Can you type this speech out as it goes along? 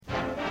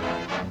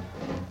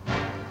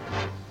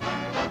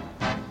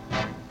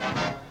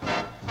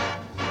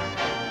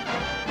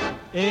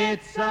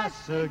It's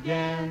us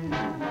again.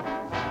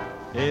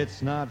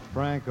 It's not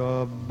Frank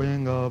or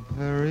Bing or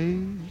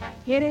Perry.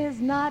 It is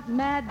not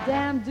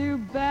Madame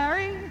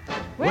Dubarry.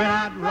 We're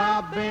not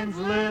Robin's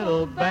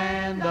little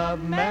band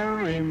of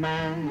merry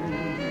men.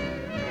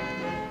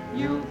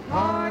 You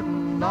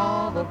pardon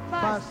all the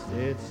fuss,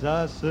 it's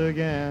us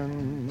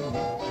again.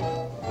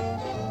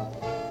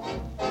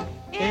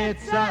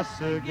 It's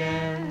us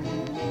again.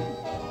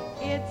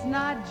 It's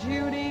not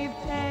Judy,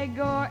 Peg,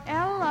 or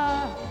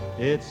Ella.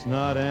 It's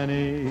not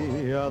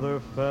any other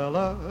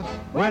fella.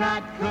 We're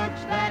not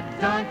cooks that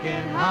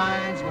Duncan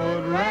Hines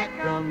would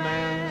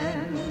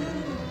recommend.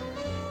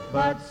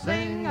 But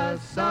sing a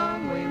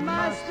song we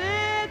must,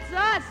 it's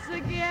us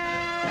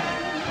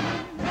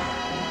again.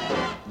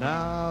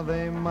 Now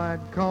they might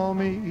call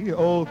me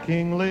Old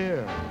King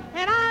Lear,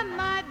 And I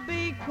might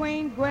be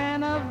Queen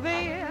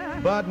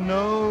Guinevere, but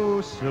no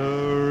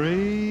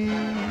siree.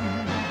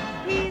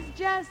 He's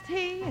just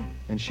he,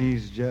 And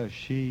she's just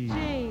she.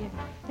 Gee.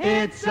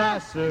 It's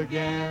us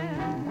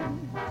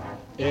again.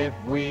 If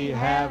we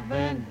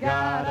haven't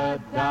got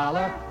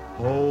 $1,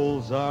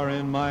 holes are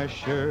in my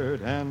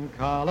shirt and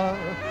collar.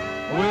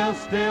 We'll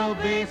still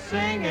be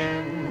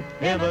singing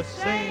in the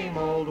same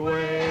old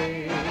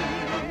way.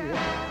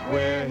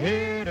 We're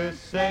here to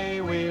say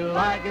we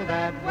like it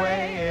that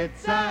way.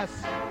 It's us,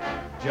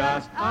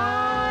 just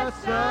us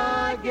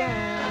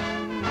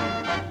again.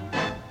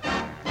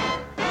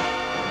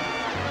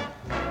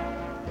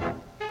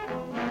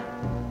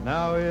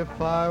 Now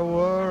if I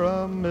were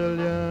a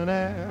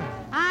millionaire,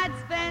 I'd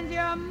spend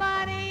your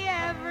money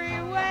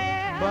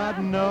everywhere. but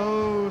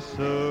no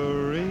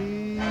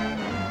siree.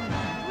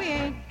 We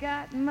ain't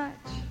got much.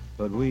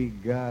 But we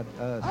got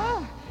us.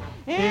 Oh,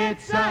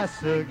 It's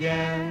us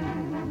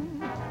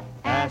again.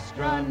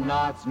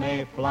 Astronauts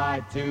may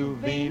fly to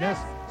Venus.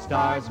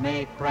 Stars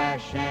may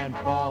crash and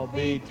fall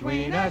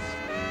between us.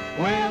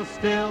 We'll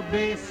still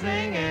be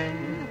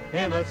singing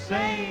in the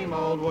same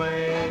old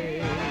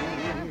way.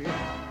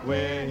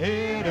 We're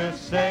here to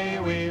say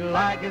we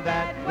like it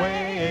that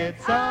way.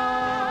 It's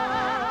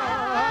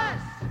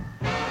us,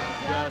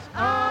 just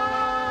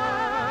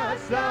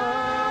us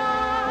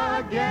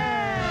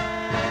again.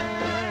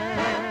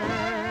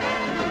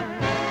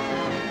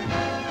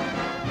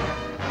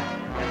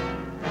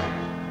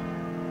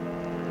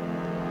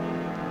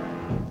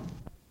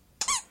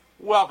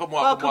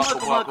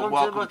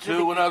 Welcome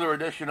to another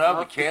edition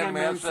of the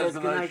Man Says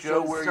Goodnight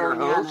show. We're your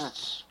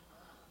hosts,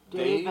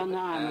 Dave and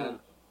Anna.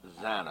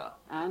 Zana.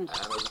 And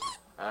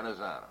Anna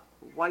Zana.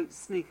 White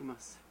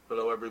Sneakamus.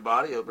 Hello,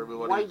 everybody. Hope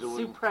everybody's White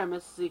doing...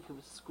 Supremacist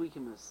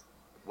Squeakamus.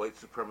 White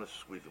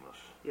Supremacist Squeakamus.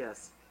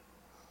 Yes.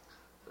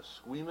 The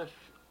Squeamish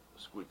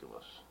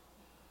Squeakamus.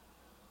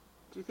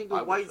 Do you think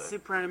a white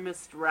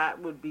supremacist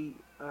rat would be,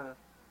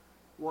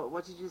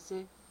 what did you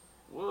say?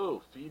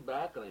 Whoa,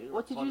 feedback. And I hear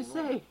What did you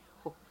say?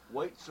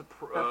 White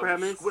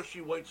Supremacist?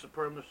 Squishy white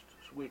supremacist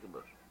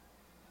Squeakamus.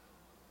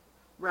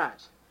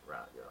 Rat. Right,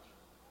 yes.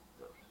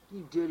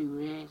 You dirty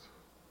rat.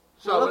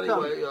 So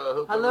Welcome. anyway,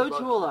 hope hello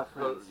everybody- to all our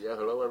friends.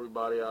 hello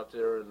everybody out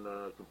there in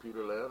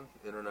computer land,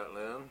 internet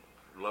land,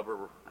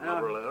 lover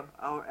land.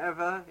 Our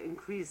ever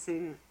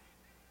increasing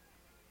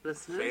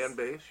listeners. Fan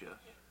base, yes.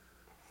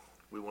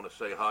 We want to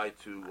say hi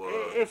to...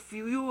 if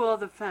you are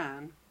the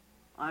fan,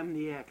 I'm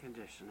the air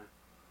conditioner.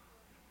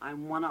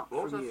 I'm one up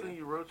what was from that you. thing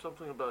you wrote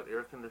something about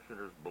air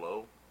conditioners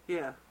blow?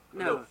 Yeah.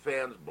 No,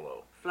 fans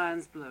blow.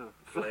 Flans blow.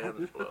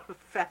 Flans blow.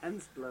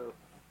 Fans blow.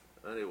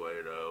 Anyway,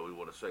 we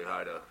want to say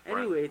hi to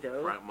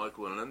Frank,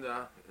 Michael, and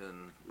Linda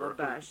in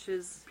Berkeley.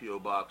 Bashes. P.O.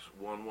 Box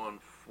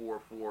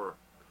 1144.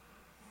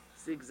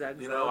 Zigzag.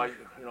 You know, I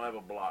have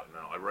a block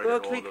now. I write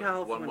Berkeley, it all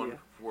California.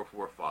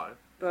 11445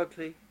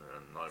 Berkeley.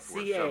 and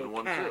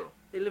 94712.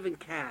 They live in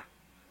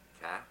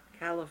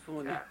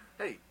California.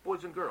 Hey,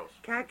 boys and girls.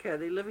 Caca.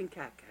 They live in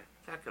Caca.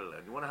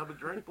 Cacaland. You want to have a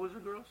drink, boys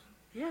and girls?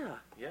 Yeah.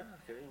 Yeah.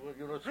 Okay. Well,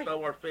 you want to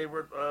spell our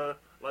favorite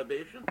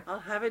libation? I'll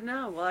have it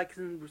now. Well, I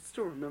can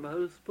still remember how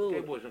to spell Okay,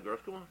 it. boys and girls,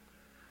 come on.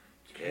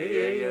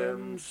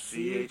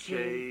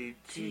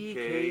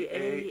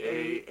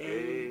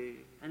 Kamchatakkaa.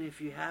 And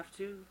if you have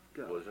to,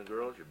 go. Boys and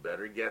girls, you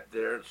better get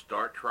there and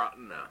start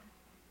trotting now.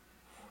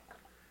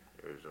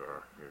 Here's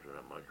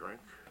my drink.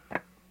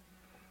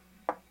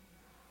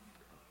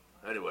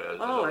 Anyway, as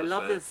I was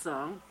love saying, this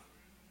song.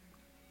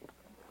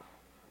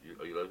 You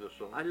like this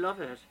song? I love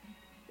it.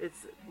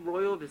 It's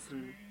Roy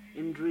Orbison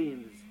in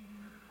Dreams.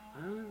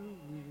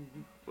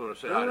 We want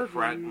to say hi to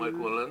Frank,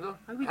 Michael, and Linda.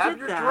 We Have did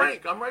your that.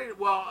 drink. I'm ready.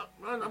 Well,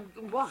 I'm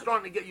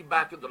starting to get you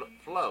back into the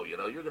flow. You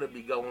know, you're going to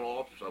be going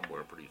off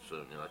somewhere pretty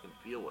soon. You know, I can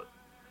feel it.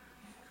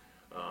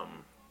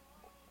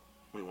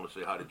 We want to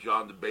say hi to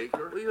John the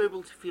Baker. Were you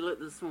able to feel it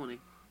this morning?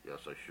 Yes,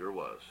 I sure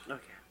was.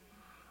 Okay.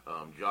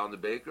 John the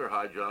Baker.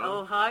 Hi, John.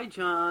 Oh, hi,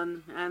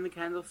 John, and the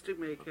candlestick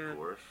maker. Of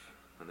course.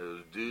 And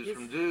those dudes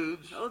from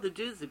Dudes. Oh, the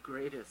dude's the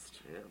greatest.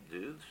 Yeah,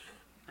 Dudes.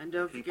 And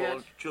don't Keep forget,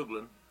 on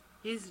chuggling.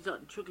 he's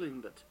not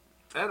chuggling, but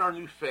And our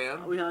new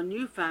fan, we have a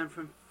new fan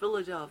from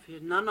Philadelphia,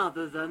 none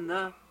other than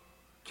the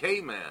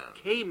K-Man.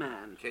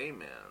 K-Man.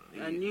 K-Man.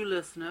 A new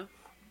listener.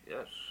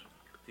 Yes.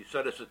 He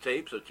sent us a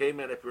tape. So,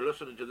 K-Man, if you're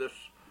listening to this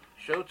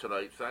show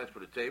tonight, thanks for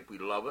the tape. We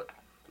love it.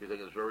 We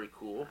think it's very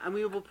cool. And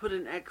we will put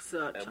an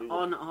excerpt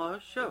on our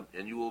show.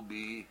 And you will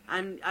be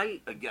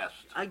a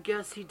guest. I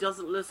guess he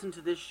doesn't listen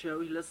to this show.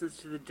 He listens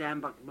to the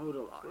Dan Buck Motor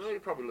Lodge. Well, he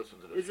probably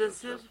listens to this Is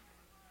this it?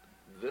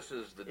 This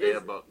is the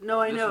Dan Buck.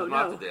 No, I know. This is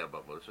not the Dan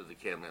Buck Motor. This is the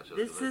Cam Man Says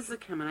Goodnight. This is the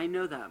Cam, and I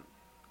know that.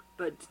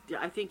 But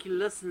I think he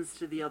listens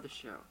to the other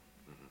show.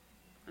 Mm-hmm.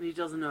 And he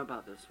doesn't know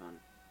about this one.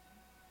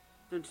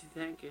 Don't you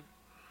think?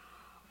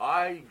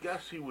 I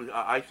guess he would.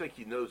 I think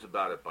he knows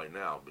about it by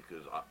now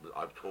because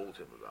I've told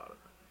him about it.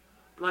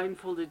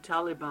 Blindfolded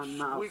Taliban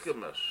mouse.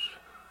 Squeakamus.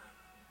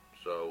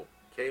 So,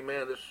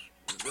 K-Man, this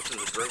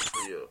is a drink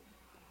for you.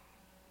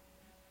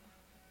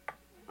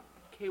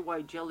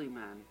 KY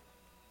Jellyman.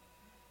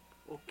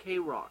 Or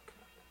K-Rock.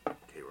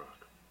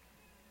 K-Rock.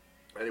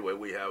 Anyway,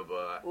 we have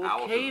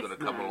Allison's going to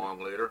come along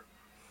later.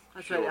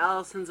 That's right,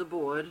 Allison's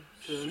aboard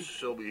soon.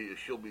 She'll be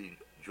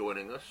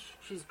joining us.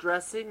 She's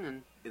dressing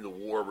and in the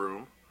war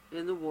room.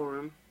 In the war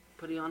room,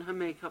 putting on her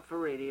makeup for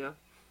radio.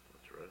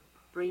 That's right.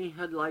 Bringing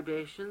her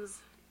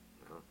libations.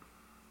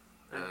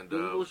 And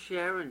we will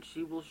share, and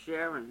she will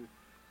share, and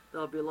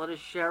there'll be a lot of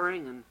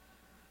sharing and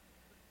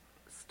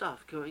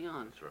stuff going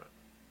on. That's right.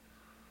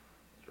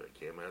 That's right.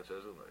 K-Man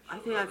Says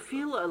Goodnight. I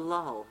feel a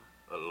lull.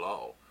 A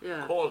lull?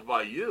 Yeah. Caused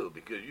by you,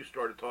 because you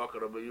started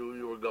talking about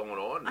you were going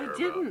on there. I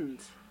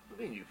didn't. I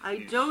mean, I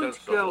don't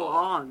go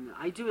on.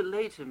 I do it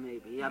later,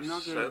 maybe. I'm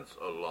not going to... sense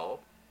a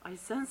lull? I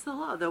sense a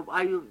lull. Though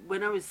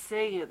when I was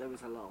saying it, there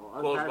was a lull.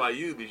 Caused by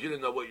you, because you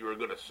didn't know what you were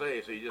going to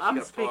say, so you just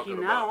kept talking about... I'm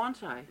speaking now,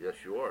 aren't I?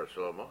 Yes, you are.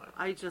 So am I.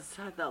 I just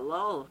had that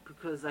lull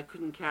because I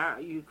couldn't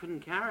carry... You couldn't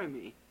carry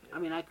me. I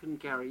mean, I couldn't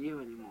carry you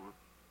anymore.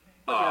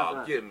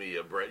 Oh, give me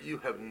a break. You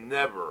have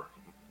never,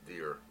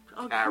 dear,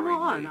 carried come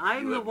on. Me.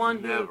 I'm the one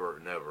who... Never.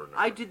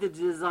 I did the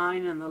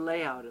design and the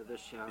layout of the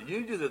show.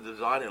 You do the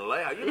design and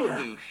layout. You don't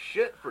do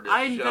shit for this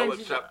show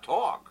except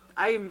talk.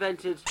 I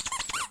invented...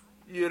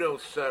 You don't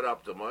set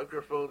up the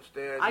microphone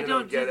stand. I you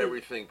don't get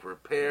everything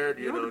prepared.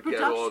 You don't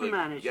get all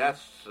the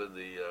guests and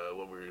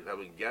when we're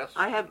having guests.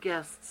 I have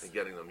guests. And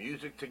getting the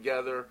music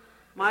together.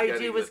 My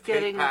idea was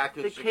getting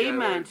the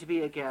K-Man to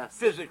be a guest.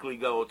 Physically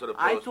go to the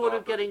post I thought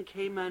of getting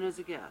K-Man as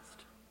a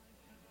guest.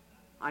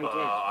 I did.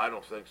 I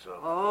don't think so.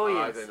 Oh, yes.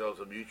 I think that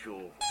was a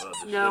mutual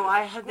decision. No,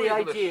 I had the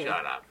idea.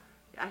 Shut up.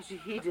 Actually,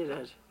 he did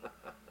it.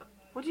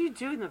 What are you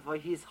doing?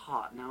 He's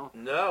hot now.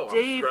 No,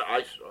 Dave,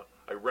 I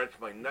wrenched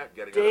my neck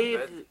getting Dave,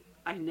 out of bed.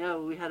 I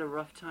know, we had a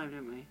rough time,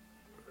 didn't we?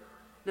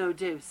 No,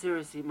 Dave,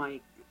 seriously,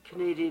 my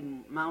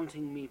Canadian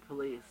mounting me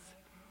police.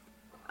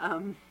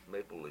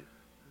 Maple Leaf.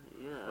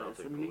 Yeah,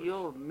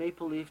 your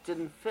maple leaf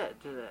didn't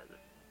fit, did it?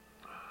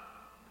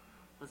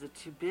 Was it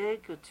too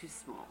big or too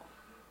small?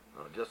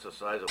 Just the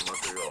size of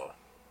Montreal.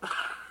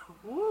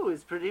 Ooh,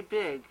 it's pretty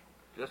big.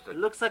 It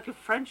looks like a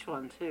French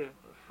one, too.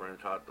 A French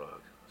hot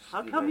dog.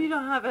 How come you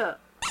don't have a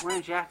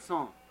French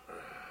accent?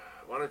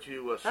 Why don't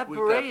you that squeak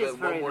beret that is in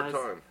very one more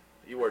nice. time?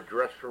 You are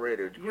dressed for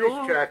radio.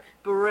 Your check.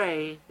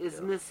 beret is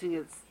missing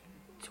its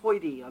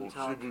toity on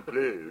top. S'il vous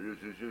plaît.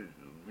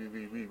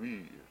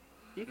 Oui.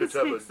 You can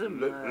speak some...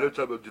 let's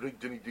have a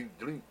drink.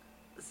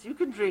 So you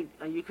can drink...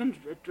 we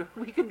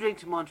can drink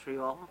to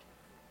Montreal.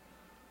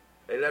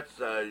 Hey, let's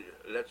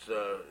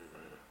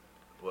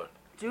what?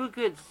 Do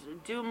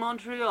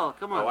Montreal,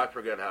 come on. Oh, I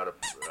forget how to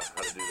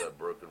do that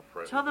broken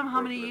French. Tell them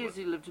how many years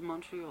you lived in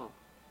Montreal.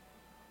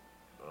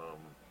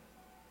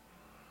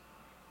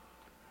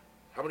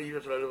 How many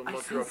years did I live in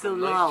Montreal?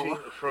 From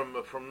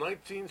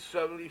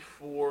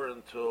 1974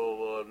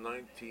 until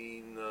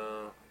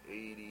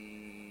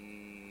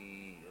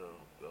 1980. Oh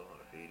God,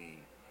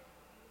 80.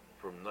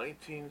 From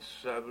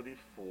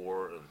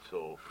 1974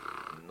 until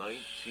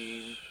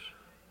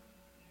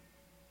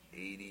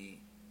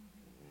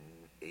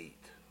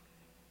 1988.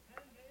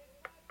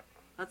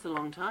 That's a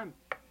long time.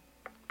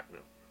 Yeah,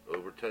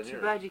 over 10 years.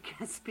 Too bad you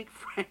can't speak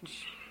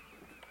French.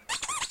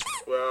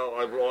 Well,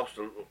 I've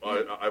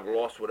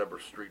lost whatever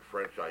street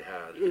French I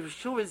had. It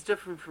sure is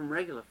different from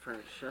regular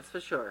French, that's for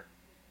sure.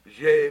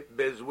 J'ai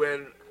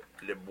besoin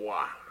de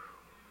boire.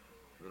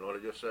 You know what I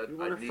just said? You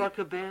want to fuck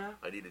a bear?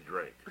 I need a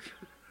drink.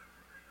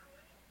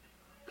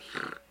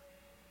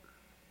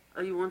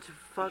 Oh, you want to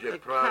fuck a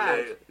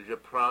cat? Je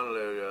prends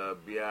le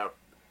bière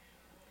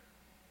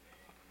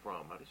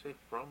from. How do you say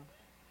from?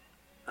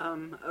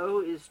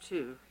 O is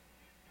to.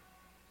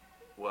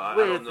 Well, I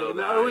don't know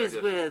that. O is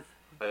with.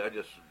 I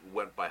just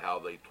went by how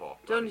they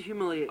talk. Don't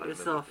humiliate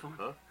yourself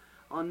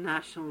on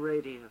national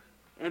radio.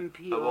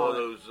 NPR. Of all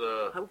those,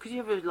 how could you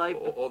ever like...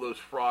 All those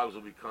frogs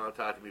will be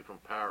contacting me from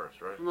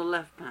Paris, right? From the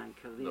left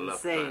bank of the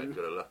insane.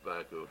 The left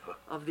bank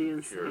of the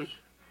insane. Cheers.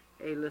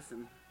 Hey,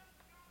 listen.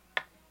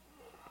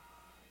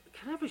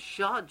 Can I have a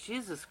shot?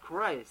 Jesus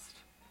Christ.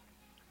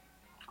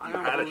 I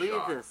don't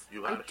believe this.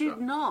 I did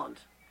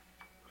not.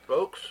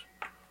 Folks,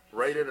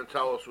 write in and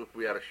tell us if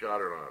we had a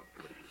shot or not.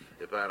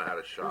 If Anna had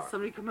a shot. Will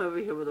somebody come over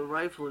here with a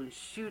rifle and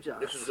shoot us?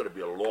 This is going to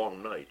be a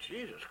long night.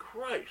 Jesus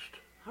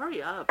Christ.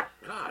 Hurry up.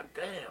 God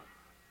damn.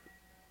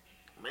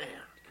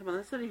 Man. Come on,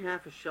 that's only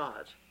half a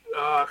shot.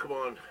 Come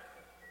on.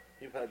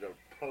 You've had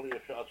plenty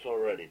of shots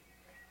already.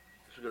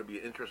 This is going to be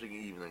an interesting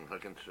evening, I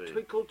can see.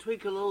 Twinkle,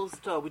 twinkle, little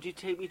star. Would you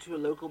take me to a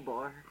local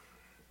bar?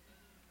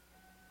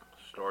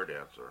 Star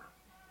Dancer.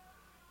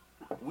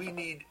 We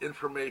need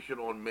information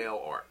on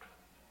mail art.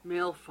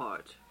 Mail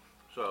fart.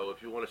 So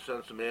if you want to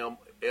send some mail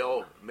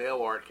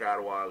art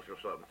catalogs or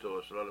something to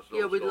us, let us know.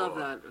 Yeah, we'd love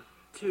that.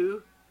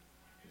 To?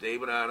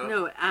 Dave and Anna.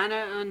 No,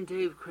 Anna and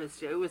Dave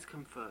Christie. I always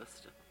come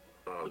first.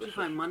 Would you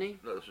find money?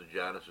 No, this is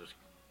Janice's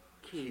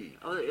key.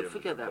 Oh,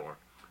 forget that. More.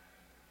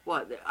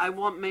 What? I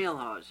want mail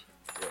art.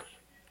 Yes.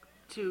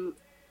 To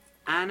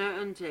Anna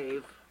and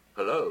Dave.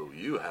 Hello,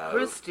 you have...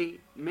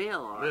 Christie,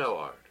 mail art. Mail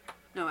art.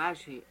 No,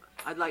 actually,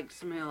 I'd like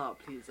some mail art,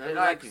 please.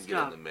 I can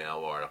get in the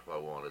mail art if I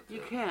wanted to.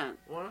 You can't.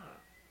 Why not?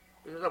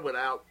 Because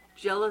without...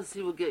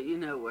 Jealousy will get you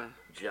nowhere.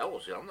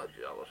 Jealousy? I'm not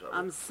jealous of it.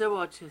 I'm so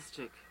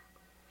autistic.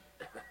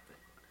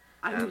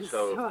 I'm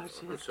so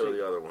autistic. And so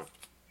the other one.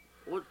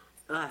 What?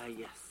 Ah,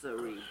 yes,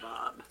 sorry,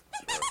 Bob.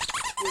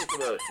 What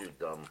about you,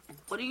 dumb?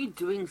 What are you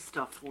doing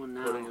stuff for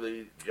now? Putting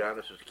the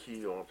Janice's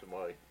key onto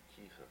my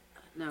key thing.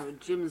 No,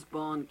 Jim's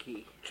barn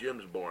key.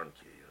 Jim's barn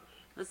key, yes.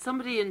 There's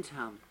somebody in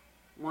town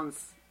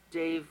wants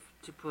Dave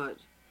to put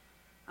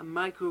a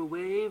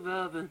microwave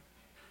oven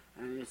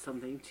and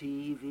something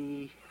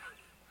TV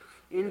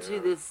into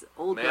this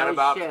old Man guy's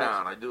about shed.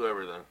 town. I do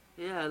everything.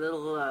 Yeah, a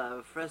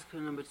little fresco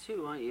number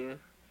 2, aren't you?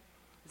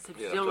 Except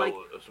Yeah, you don't so- like.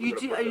 so You we're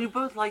do. gonna put You this-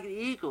 both like the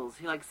Eagles.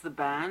 He likes the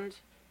band,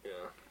 Yeah.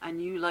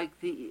 and you like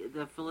the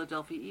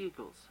Philadelphia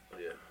Eagles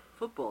Yeah.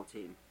 football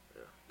team.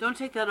 Yeah. Don't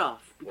take that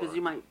off because Why?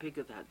 you might pick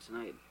at that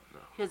tonight. No.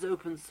 He has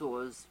open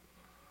sores.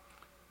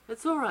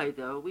 It's all right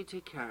though. We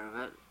take care of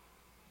it.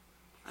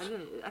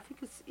 I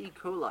think it's E.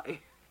 coli.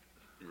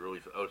 You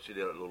really... see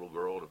that little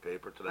girl in the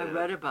paper today? I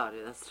read about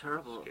it. That's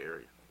terrible.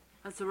 Scary.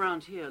 That's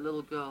around here. A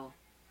little girl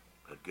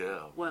A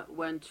girl.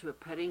 went to a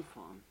petting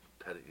farm.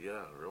 Petty.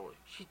 Yeah, really.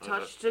 She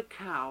touched a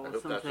cow I or hope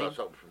that's something. not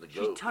something from the She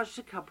goat. touched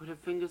a cow, put her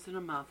fingers in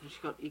her mouth, and she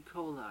got E.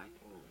 coli.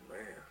 Oh,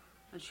 man.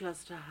 And she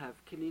has to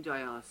have kidney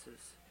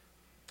dialysis.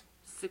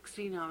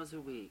 16 hours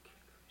a week.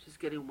 She's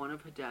getting one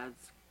of her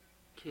dad's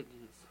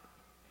kidneys.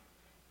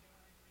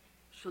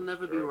 She'll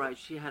never be terrible. right.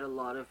 She had a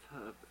lot of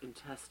her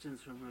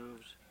intestines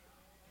removed.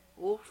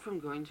 All from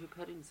going to a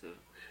petting zoo.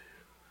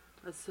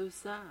 That's so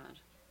sad.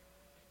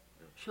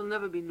 She'll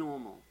never be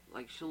normal.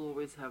 Like, she'll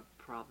always have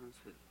problems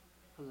with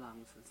her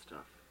lungs and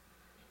stuff.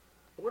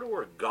 I wonder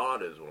where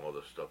God is when all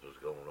this stuff is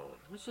going on.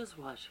 I was just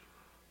watching.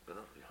 You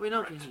know? We're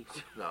not Right. getting...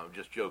 No, I'm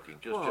just joking.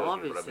 Just Well, joking.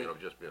 obviously. But I mean,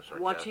 I'm just being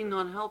sarcastic. Watching,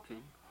 not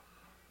helping.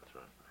 That's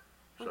right.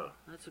 So, Oh,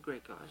 that's a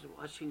great God.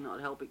 Watching,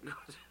 not helping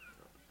God.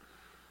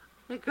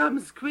 Here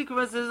comes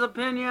Squeakerus's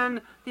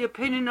opinion. The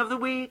opinion of the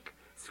week.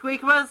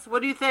 Squeakerus,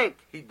 what do you think?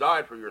 he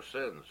died for your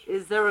sins.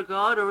 Is there a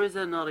God or is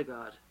there not a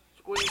God?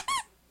 Squeak.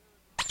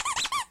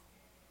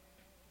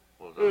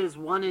 What was that? Is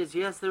one is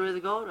yes, there is a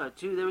God, or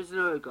two, there is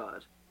no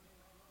God.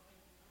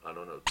 I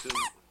don't know. Two.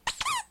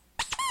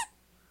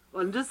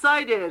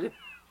 Undecided.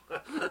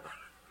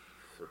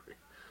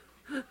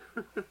 Three.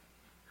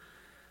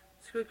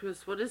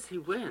 Squeakerus, what does he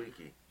win?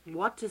 Squeaky.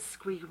 What does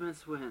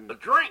Squeakerus win? A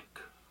drink.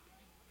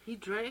 He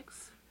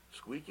drinks?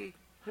 Squeaky.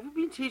 Have you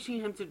been teaching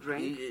him to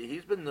drink?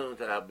 He's been known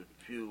to have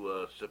a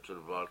few sips of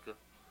the vodka,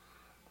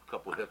 a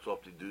couple hits off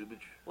the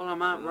dubage. Well,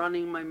 I'm out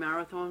running my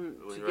marathon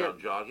When to you're get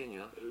out jogging,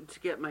 yeah. to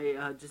get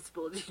my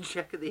disability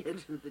check at the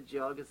end of the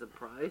jog as a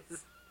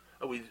prize.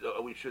 Oh,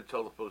 we should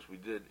tell the folks we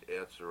did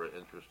answer an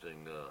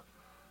interesting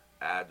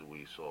ad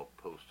we saw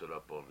posted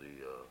up on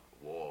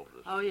the wall of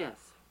this Oh yes,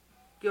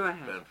 go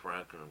ahead. Ben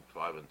Franklin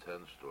 5 and 10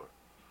 store.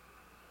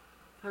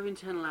 5 and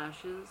 10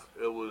 lashes.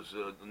 It was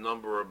a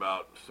number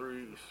about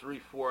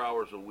 4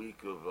 hours a week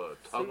of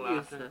tongue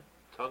Seriously? lashing.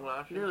 Tongue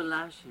lashing? No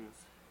lashings.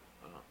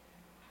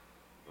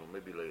 Well,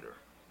 maybe later.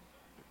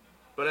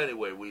 But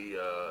anyway,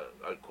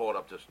 I called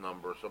up this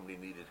number. Somebody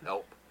needed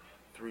help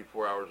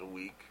 3-4 hours a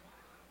week.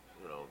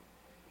 You know,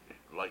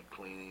 light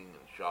cleaning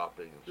and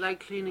shopping. And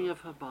Like cleaning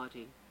of her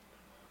body.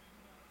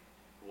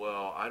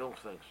 Well, I don't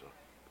think so.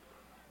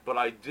 But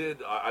I did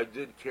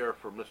care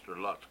for Mr.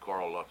 Lutz,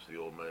 Carl Lutz, the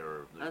old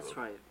mayor of New That's York.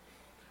 right.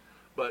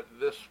 But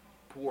this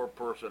poor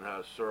person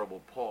has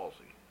cerebral palsy.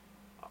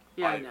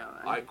 Yeah, I know.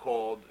 I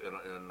called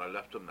and I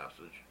left a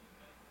message,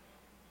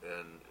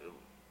 and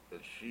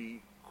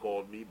she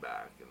called me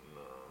back, and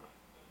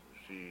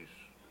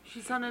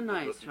She's sounded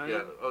nice, right?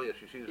 Yeah. Oh yeah,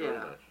 she seems very Yeah.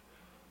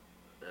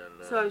 nice.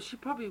 And So she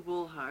probably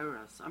will hire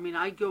us. I mean,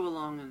 I go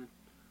along and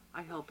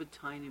I help a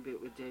tiny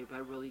bit with Dave. I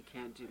really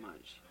can't do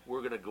much.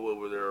 we're gonna go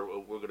over there.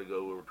 We're gonna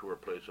go over to her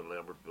place in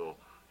Lambertville.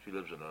 She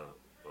lives in a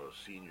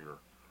senior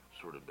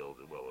sort of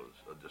building, well,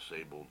 as a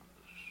disabled,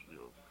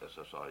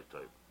 SSI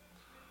type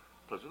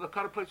place. The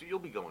kind of place that you'll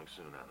be going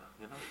soon, Anna.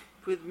 You know,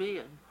 With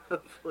me,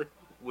 hopefully.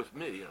 with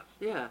me, yes.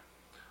 Yeah.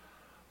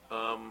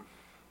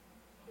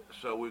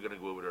 So we're gonna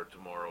go over there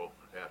tomorrow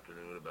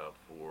afternoon, about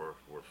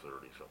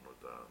 4:30, something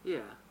like that.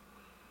 Yeah.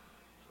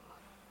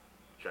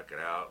 Check it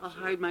out. I'll see.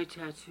 hide my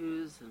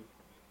tattoos, and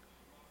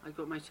I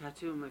got my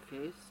tattoo on my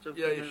face. Don't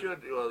Yeah, you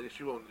forget. should. Well,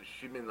 she won't.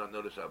 She may not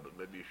notice that, but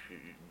maybe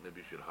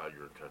you should hide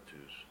your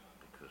tattoos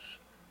because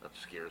That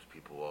scares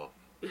people off.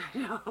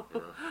 No.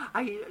 Yeah.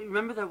 I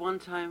remember that one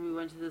time we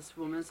went to this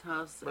woman's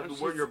house. Maybe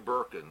wear your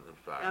burqa, in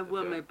fact. I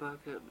wear okay? my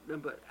burqa, no,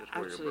 but Just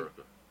wear actually your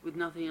burqa. with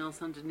nothing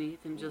else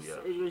underneath, and just Yeah.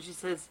 when she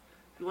says,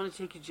 "You want to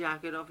take your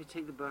jacket off?" You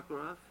take the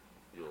burqa off.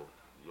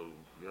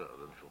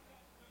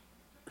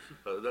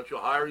 Then she'll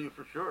hire you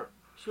for sure.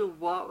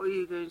 What were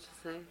you going to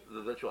say?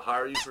 Then she'll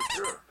hire you for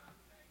sure.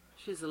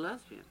 She's a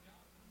lesbian.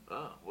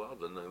 Ah, well,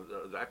 then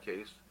in that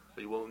case,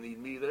 you won't need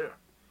me there.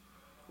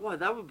 Why,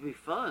 that would be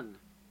fun.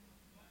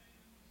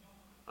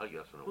 I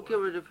guess in a We'll way. get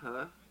rid of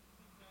her.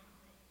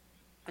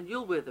 And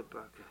you'll wear the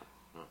burqa.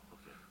 Oh,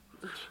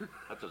 okay.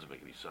 That doesn't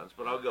make any sense,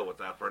 but I'll go with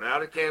that for now.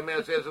 The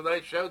Man Says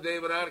Goodnight show.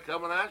 David and I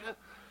coming at you.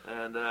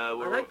 And I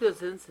like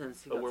those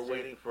incense you got we're today.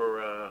 waiting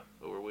for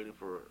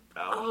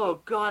Alice.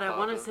 Oh, God, I pop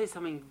want to in. say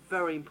something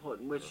very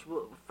important, which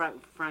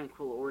Frank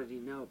will already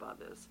know about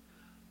this.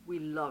 We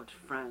loved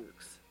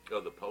Frank's. Oh,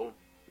 the poem?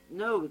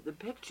 No, the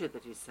picture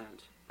that he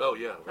sent. Oh,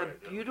 yeah, That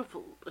right.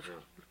 beautiful... Look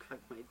like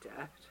my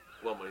dad.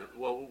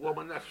 Well,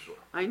 my neck's sore.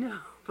 I know,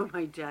 but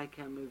my dad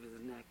can't move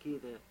his neck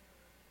either.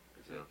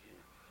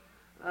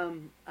 Yeah.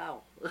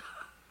 Ow.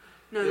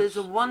 No, there's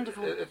a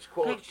wonderful it's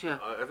called, picture.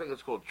 I think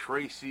it's called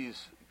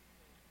Tracy's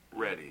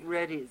Ready.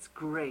 Ready, it's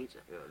great.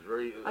 Yeah, it's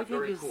very. I think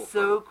very it's cool,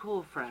 so Frank.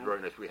 cool, Frank. It's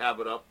very nice. We have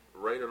it up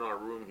right in our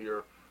room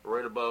here,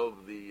 right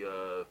above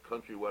the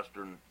country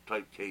western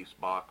type case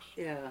box.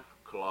 Yeah.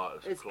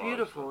 Collage. It's collage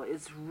beautiful. stuff.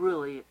 It's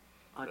really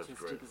That's artistic.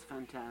 great. It's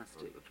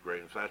fantastic. It's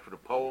great. And as for the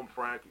poem,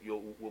 Frank,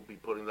 we'll be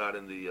putting that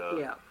in the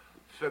Yeah.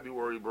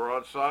 February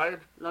broadside.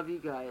 Love you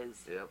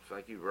guys. Yep.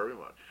 Thank you very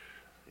much.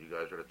 You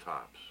guys are the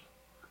tops.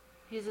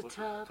 He's a What's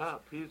top. the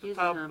top? He's He's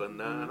the top a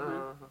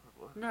banana.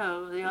 What?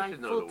 No, the You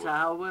should know Eiffel the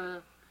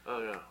Tower. Oh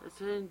yeah.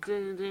 Dun,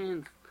 dun,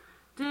 dun.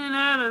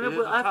 He's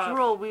the After top.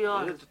 all,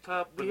 He's the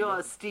top we banana.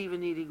 are Steve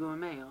and Edie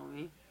Gourmet, aren't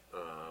we?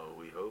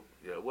 We hope.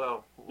 Yeah.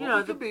 Well, You know,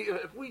 we could be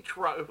if we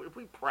try if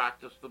we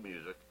practice the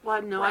music.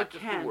 Well, no, I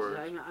practice the can't. words,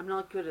 I'm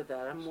not good at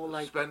that. I'm more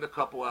like spend a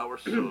couple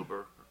hours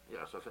sober.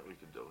 Yes, I think we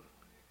can do it.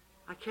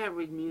 I can't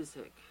read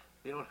music.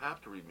 You don't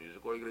have to read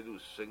music. All you gotta do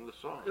is sing the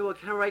song. Well,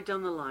 can I write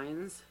down the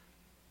lines?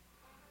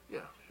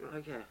 Yeah, sure.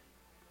 Okay.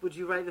 Would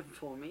you write them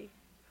for me?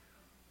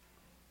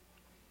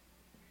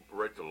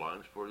 Write the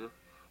lines for you.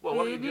 Well,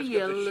 why don't In you a just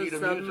get the yellow sheet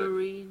of music?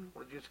 submarine.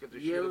 Why don't you just get the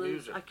sheet of Yellow.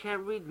 music? I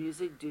can't read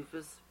music,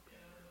 doofus.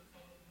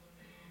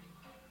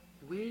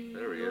 We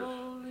There he is.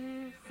 all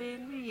live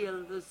in a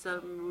yellow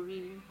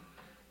submarine.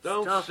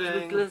 Don't stuffed sing.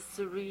 with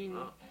glycerine.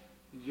 Oh.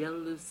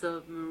 Yellow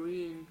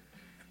submarine.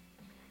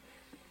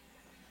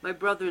 My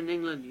brother in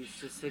England used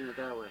to sing it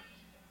that way.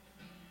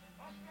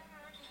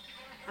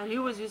 And he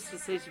always used to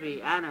say to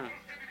me, Anna,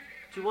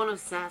 do you want a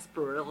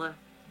sarsaparilla?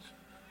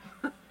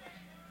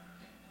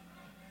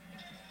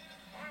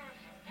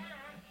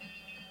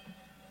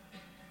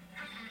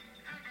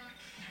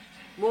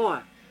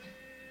 More.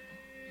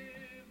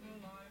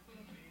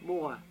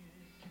 More.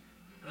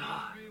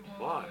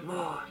 Why?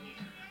 More.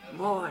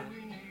 More.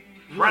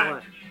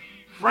 Frank.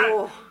 Frank.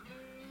 More.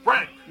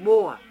 Frank.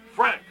 More.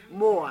 Frank.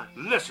 More.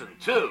 Listen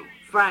to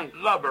Frank,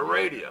 Lover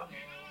Radio.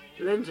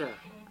 Linda,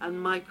 and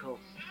Michael.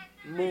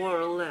 More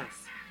or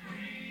less.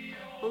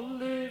 We'll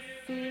live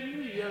in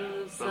a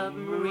yellow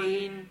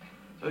submarine.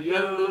 A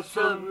yellow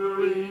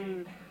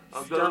submarine.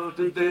 I'll go Stuffed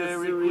to with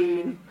Dairy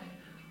glycerine.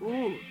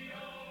 Ooh.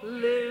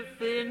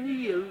 Live in a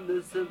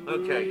yellow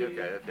submarine. Okay.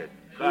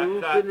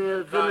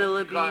 Ooh,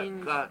 vanilla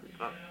bean. Cut.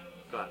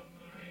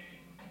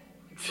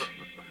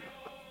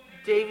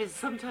 Dave is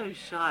sometimes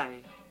shy.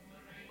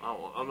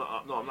 Oh, I'm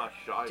not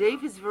shy.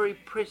 Dave is very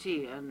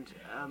pretty and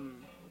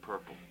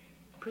Purple.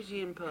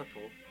 pretty in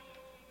purple.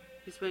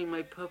 He's wearing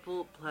my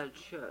purple plaid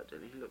shirt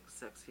and he looks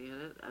sexy in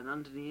it. And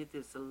underneath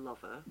is a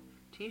Lover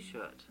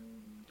t-shirt.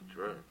 That's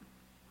right.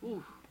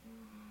 Ooh,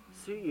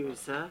 suit you,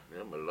 sir.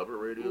 Yeah, my Lover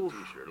Radio Oof.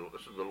 T-shirt.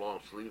 This is the long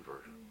sleeve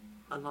version.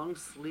 A long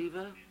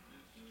sleever,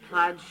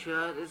 plaid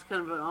shirt. It's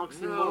kind of an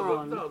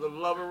oxymoron. No, the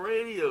Lover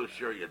Radio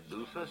shirt, you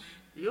doofus.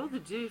 You're the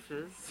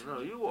doofus. No,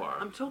 you are.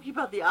 I'm talking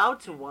about the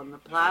outer one, the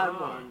plaid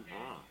Oh, one.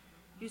 oh,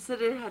 You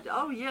said it had.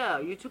 Oh yeah,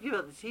 you're talking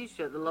about the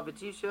t-shirt, the Lover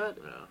t-shirt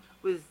yeah.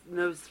 with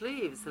no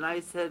sleeves, and I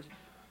said,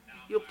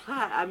 your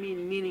plaid. I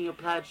mean, meaning a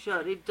plaid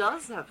shirt. It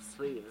does have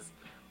sleeves.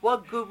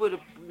 What good would a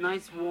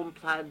nice warm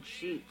plaid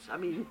sheet? I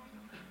mean,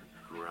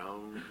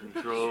 Ground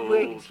control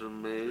Wait. to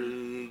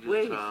Major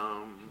Wait.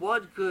 Tom.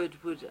 what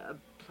good would a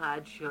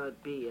plaid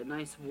shirt be? A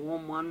nice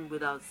warm one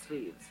without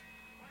sleeves.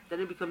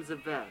 Then it becomes a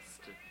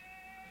vest.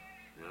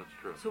 Yeah, that's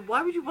true. So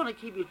why would you want to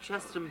keep your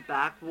chest and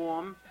back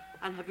warm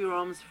and have your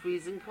arms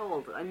freezing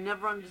cold? I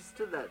never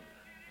understood that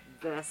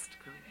vest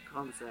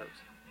concept.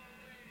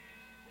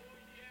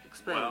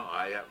 Explain. Well,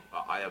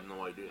 I have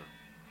no idea.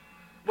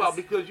 Well,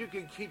 because you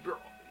can keep your.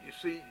 You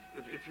see,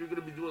 if you're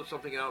going to be doing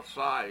something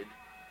outside,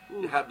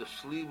 Ooh. you have the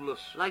sleeveless.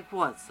 Like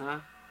what,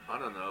 sir? I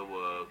don't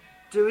know.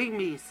 Doing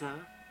me, sir.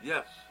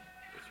 Yes,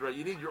 that's right.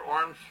 You need your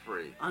arms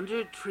free. Under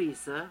a tree,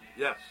 sir.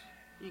 Yes,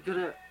 You're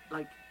gonna,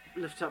 like,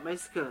 lift up my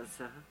skirt,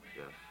 sir.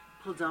 yes,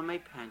 Pull down my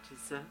panties,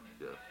 sir.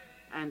 yes.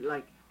 And,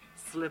 like,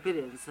 slip it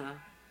in, sir.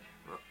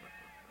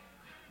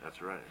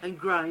 That's right. And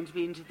grind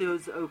me into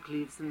those oak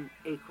leaves and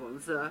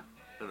acorns, sir.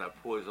 And that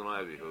poison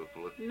ivy,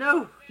 hopefully.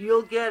 No,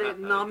 you'll get it,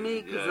 not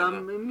me, because Yeah, I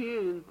I'm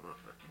immune.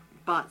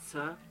 But,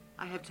 sir,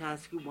 I have to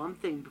ask you one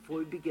thing before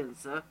we begin,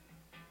 sir.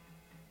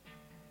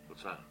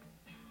 What's that?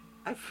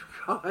 I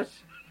forgot.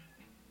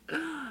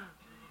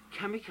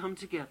 Can we come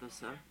together,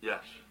 sir?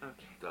 Yes. Okay.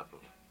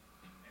 Definitely.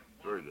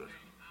 Very good.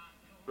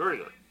 Very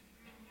good.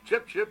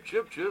 Chip, chip,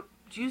 chip, chip.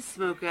 Do you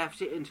smoke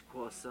after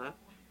intercourse, sir?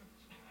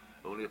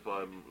 Only if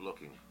I'm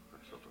looking or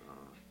something.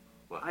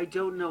 What? I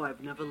don't know.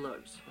 I've never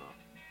looked.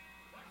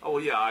 Oh,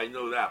 well, yeah, I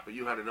know that, but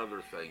you had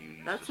another thing you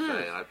used That's to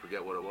say, it. and I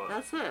forget what it was.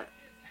 That's it.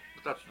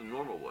 But that's the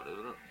normal one,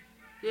 isn't it?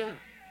 Yeah.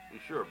 You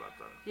sure about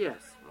that? Yes.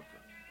 Okay.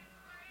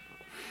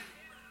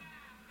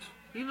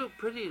 You look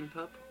pretty in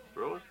purple.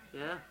 Really?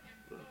 Yeah.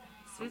 Good.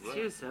 Suits glad.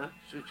 you, sir.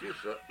 Suits you,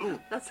 sir. Ooh.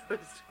 That's what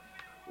it's...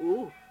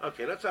 Ooh.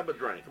 Okay, let's have a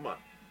drink. Come on.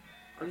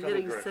 I'm Let's have a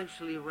getting drink.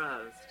 sexually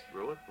aroused.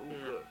 Really? Ooh,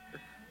 Yeah.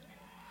 good.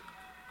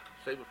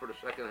 Save it for the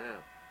second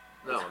half.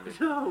 No, I mean,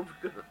 No,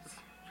 because...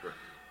 sure.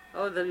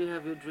 Oh, then you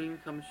have your dream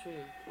come true.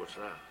 What's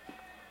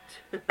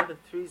that?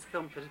 Three's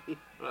Company.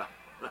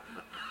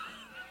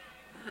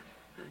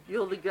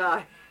 You're the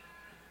guy.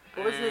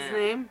 What was his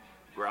name?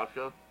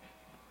 Groucho?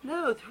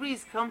 No,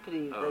 Three's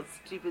Company. Oh. That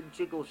stupid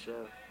jiggle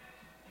show.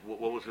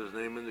 What was his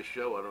name in the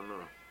show? I don't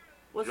know.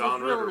 What's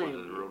John his real Ritter name?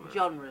 was his real name.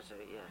 John Ritter,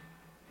 yeah.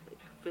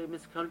 The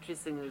famous country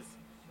singer's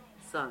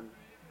son.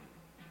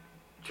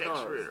 Tex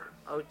Charles. Ritter.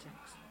 Oh, Tex.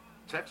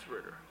 Tex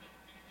Ritter.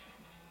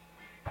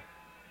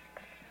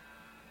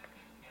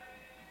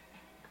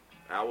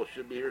 Alice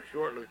should be here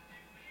shortly.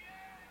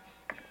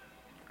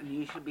 And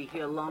you should be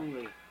here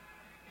longly.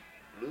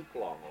 Luke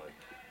Longley.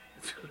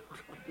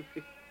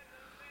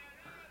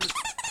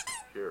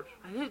 Cheers.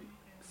 I heard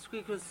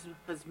Squeakers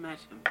has met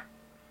him.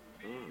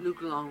 Mm.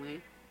 Luke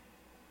Longley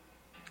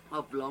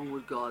of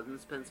Longwood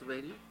Gardens,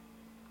 Pennsylvania.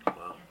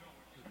 Wow.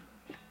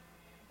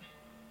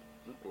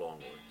 Luke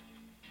Longley.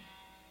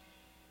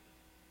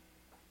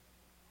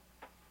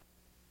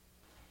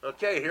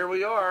 Okay, here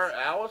we are.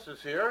 Alice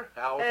is here.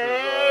 Alice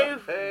Hey!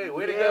 is, hey,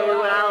 way to Hey,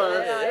 go,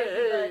 Alice.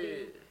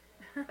 Hey.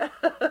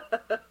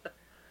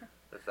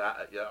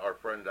 That's yeah, our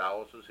friend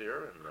Alice is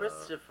here. And,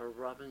 Christopher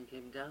Robin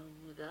came down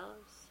with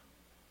Alice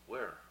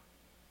where?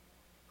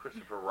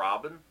 Christopher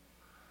Robin?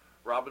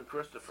 Robin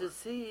Christopher. to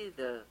see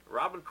the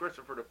Robin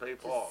Christopher to pay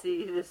Paul.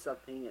 the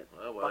something at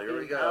Well, here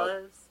we go.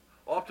 Buckingham Palace.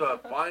 Off to a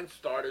fine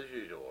start as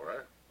usual,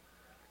 right?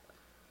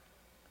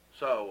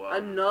 So, A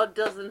nod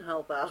doesn't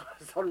help Alice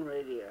on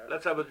radio.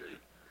 let's have a...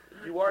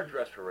 You are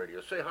dressed for radio.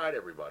 Say hi to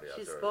everybody out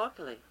She's there.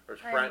 sparkly. There's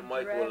I'm Frank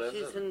Mike dressed. Willis.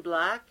 She's in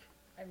black.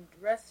 I'm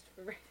dressed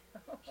for radio.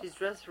 She's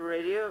dressed for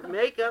radio,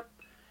 makeup,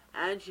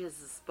 and she has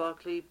a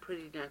sparkly,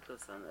 pretty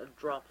necklace on, a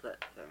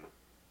droplet thing.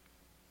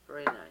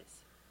 Very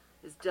nice.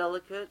 It's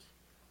delicate,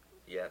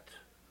 Yet.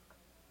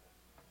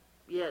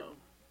 yet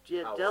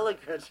Owl.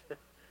 delicate.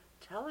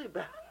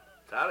 Taliban.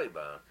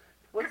 Taliban.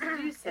 What did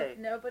you say? If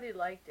nobody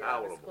liked it, I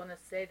was Owlable. going to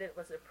say that it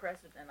was a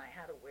present and I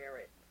had to wear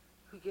it.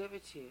 Who gave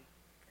it to you?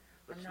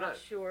 That's I'm not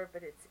nice. sure,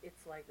 but it's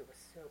like it was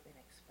so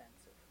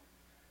inexpensive.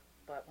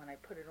 But when I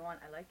put it on,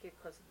 I like it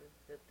because of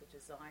the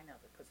design of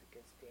it, because it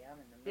goes down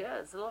in the middle. Yeah,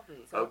 it's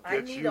lovely. So I'll I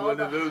get need you all one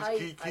the of those, height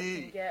I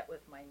Kiki. can get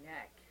with my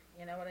neck.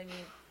 You know what I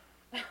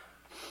mean?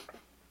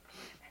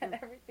 And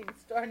everything's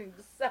starting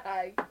to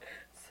sag.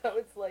 So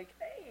it's like,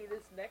 hey,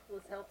 this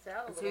necklace helps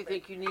out a So little you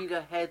bit. think you need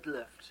a head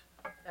lift?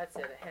 That's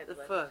it, a head The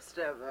lift. first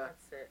ever.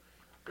 That's it.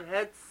 The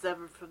head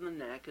severed from the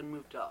neck and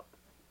moved up.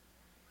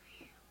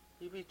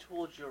 You'd be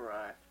tall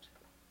giraffe.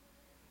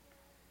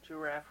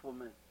 Giraffe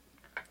woman.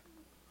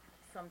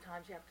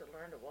 Sometimes you have to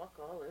learn to walk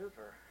all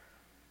over.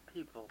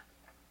 People.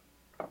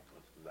 That's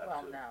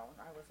Well, it. no,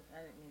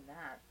 I didn't mean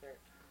that, but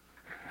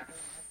I have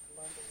to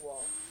learn to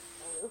walk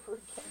all over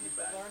again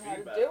to learn how to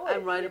feedback. do it.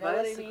 And ride you a know what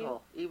I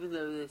bicycle, even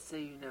though they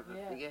say you never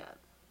Yeah. forget.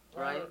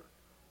 mean? Right?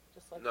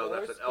 Just like No, roller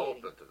that's an skating.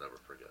 elephant that never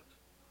forgets.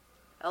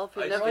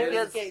 Elephant Ice never skating.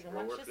 Roller gets... skating.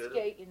 Once Roller you skating?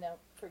 skate, you know,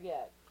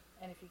 forget.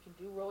 And if you can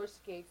do roller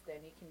skates, then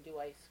you can do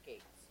ice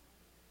skates.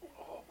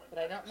 Oh, my But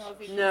I don't know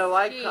if you can No,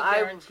 I ski. ca- I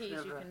guarantees you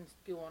never. can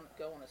go on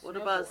a snowboard. What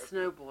about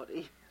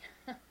snowboarding?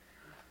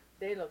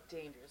 They look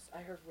dangerous.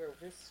 I heard wear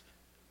wrist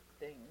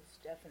things,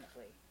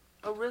 definitely.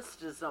 A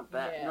wrist is not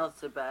bad. Yeah. Not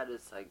so bad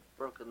as like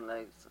broken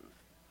legs. And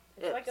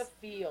It's like a hips.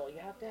 feel. You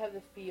have to have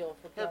the feel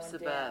for Hips going are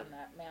down bad.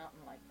 that mountain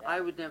like that.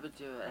 I would never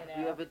do it. You Have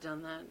you know. ever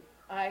done that?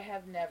 I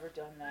have never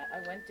done that.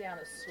 I went down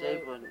a Dave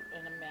slope wouldn't.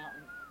 in a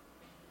mountain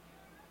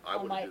I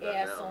on wouldn't my do that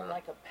ass now, on no.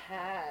 like a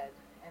pad,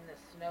 and the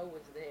snow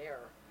was there.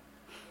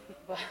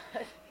 But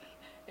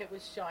it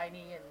was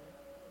shiny, and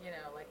you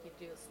know, like you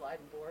do a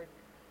sliding board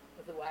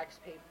with the wax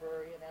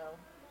paper, you know,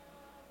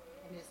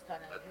 and you just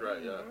kind of. That's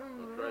right, yeah.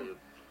 That's right.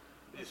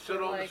 You sit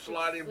on the Like,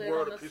 sliding sit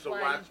board, on a the piece of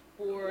sliding wax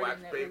board, wax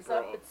and it was paper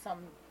up at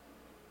some.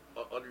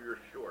 under your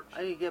shorts.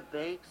 And you get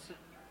baked?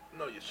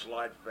 No, you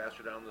slide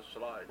faster down the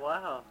slide.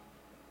 Wow.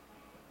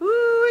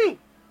 Woo-wee!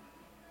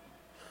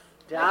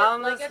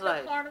 Down like the at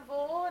slide. the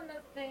carnival, and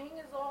the thing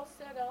is all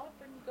set up,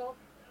 and you go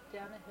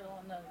down the hill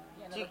on the, Do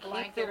you the keep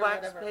blanket the or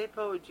wax whatever.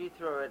 paper or do you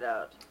throw it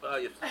out?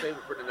 You save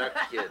it for the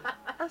next kid.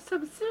 That's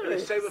I'm You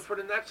serious. save it for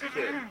the next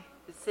kid.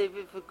 You save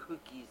it for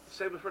cookies.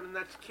 Save it for the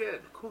next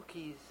kid.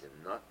 Cookies. You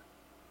nut.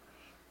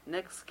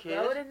 Next kid.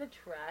 Throw it in the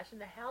trash, and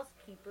the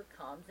housekeeper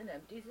comes and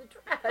empties the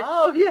trash.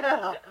 Oh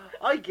yeah,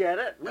 I get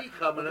it. We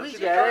come and We it's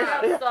get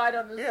it. outside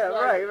on the Yeah,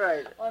 slide,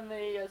 right. on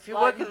the If you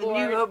work sliding at the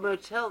board, New Hope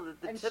Motel, the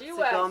and tips she are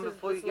gone waxes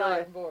before the you go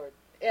sliding in. board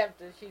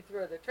after she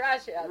threw the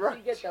trash out. Right.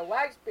 She gets the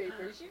wax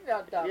paper. She's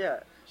not dumb. Yeah,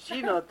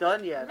 she not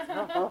done yet.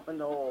 Oh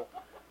no,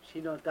 she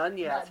not done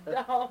yet.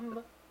 Not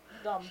dumb.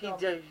 Dumb.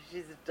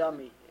 She's a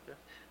dummy.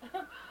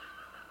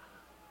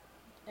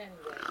 Anyway.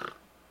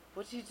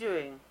 What are you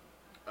doing?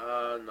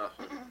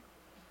 Nothing.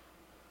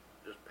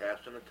 Just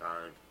passing the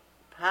time.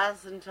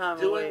 Passing time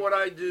Doing away. what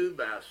I do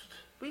best.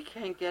 We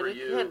can't get For a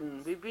you.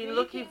 kitten. We've been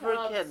looking for a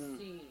Speaking of kitten.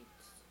 seeds,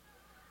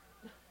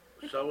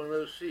 Sowing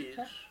those seeds.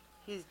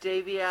 He's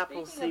Davy speaking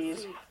Appleseed. of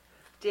seeds,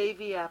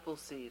 Davy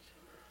Appleseed.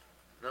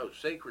 No,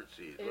 sacred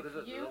seeds. What is it?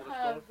 if Is you that what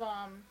it's called?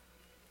 have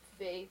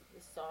faith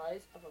the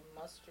size of a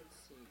mustard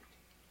seed,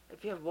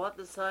 If you have what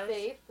the size?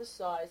 faith the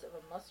size of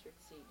a mustard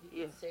seed, you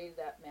Yeah. can say to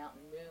that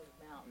mountain,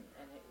 move mountain,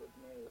 and it would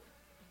move.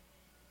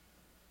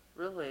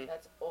 Really?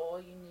 That's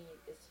all you need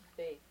is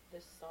faith the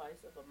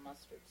size of a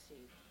mustard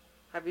seed.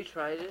 Have you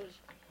tried it?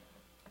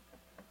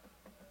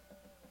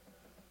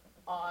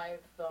 I've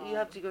You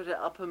have to go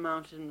to Upper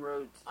Mountain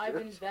Road. to I've do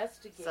it.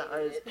 investigated It's the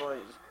highest it.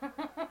 point.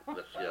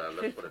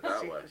 Let's put it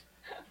that way.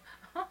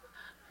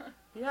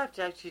 You have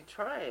to actually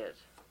try it.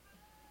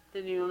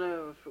 Then you'll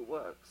know if it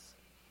works.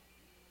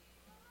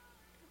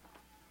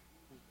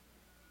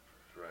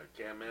 That's right.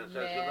 Cam Man says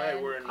Man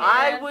tonight we're in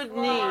I can't would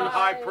fly. need-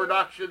 high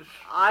production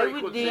I would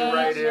frequency need-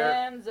 right here.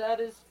 Man's at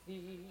his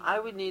feet. I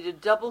would need a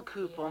double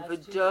coupon He for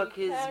has to Dirk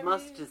be his carried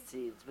mustard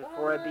seeds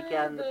before I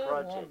began the by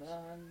project.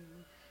 woman.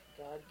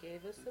 God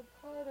gave us a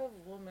part of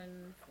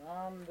woman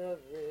from the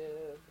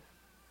rib.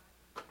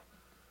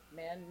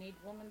 Man need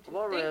woman to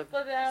What think rib?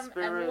 for them,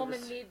 Spare and woman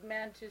ribs. need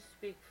man to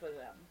speak for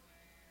them.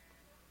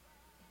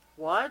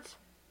 What?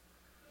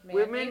 Man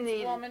Women needs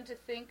need- woman to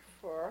think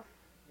for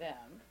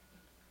them,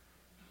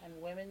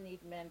 and women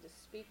need men to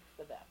speak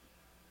for them.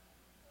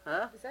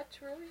 Huh? Is that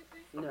true, you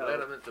think? I'm glad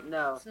I'm No. into-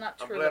 No. It's not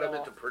I'm true glad at I'm all.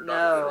 into production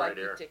No. It's right like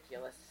here.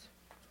 ridiculous.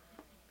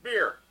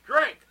 Beer,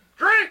 drink,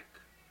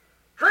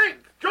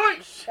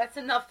 joints. That's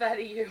enough out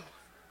of you.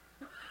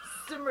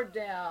 Simmer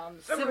down.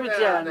 Simmer Simmer down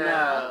down now.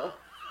 now.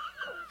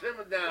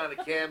 Simmer down. The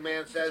Cam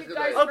Man says you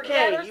guys goodnight.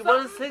 forget or Okay, you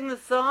want to something? sing the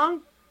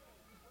song?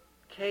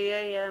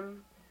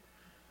 K-A-M.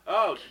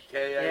 Oh,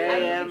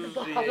 K-A-M.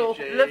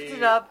 K-A-M-C-H-A. Lift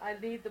it up. I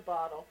need the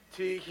bottle.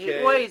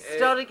 T-K. Wait,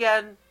 start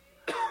again.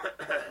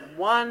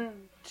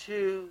 1,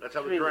 2, That's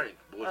how we 3. drink,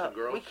 boys and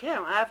girls. We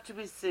can't. I have to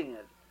be singing.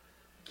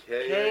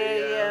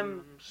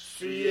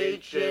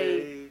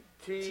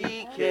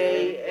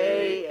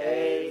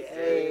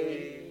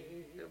 K-A-M-C-H-A-T-K-A-A-A.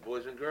 Yeah,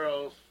 boys and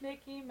girls,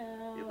 Mickey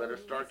Mouse. you better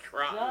start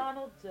trotting.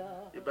 Donald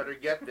Duck. You better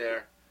get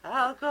there.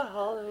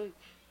 Alcoholic.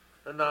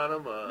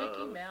 Anonymous.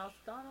 Mickey Mouse.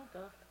 Donald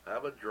Duck.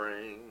 Have a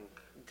drink.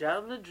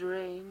 Down the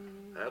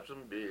drain. Have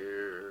some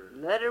beer.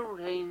 Let it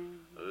rain.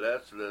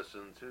 Let's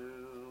listen to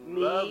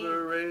Me.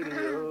 Lover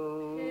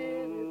Radio.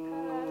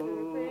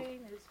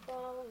 Rain is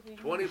falling.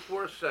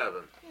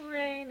 24/7.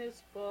 Rain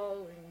is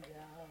falling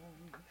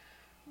down.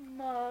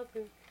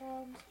 Mother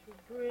comes to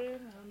bring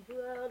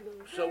umbrellas.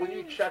 So when you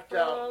Rain is checked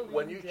out falling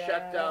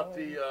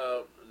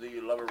down.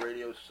 the Lover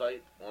Radio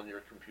site on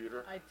your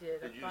computer, I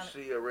did. did I you found it-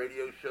 see a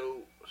radio show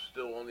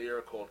still on the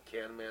air called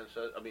Can Man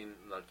Says? I mean,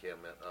 not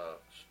Can Man.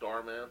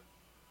 Starman,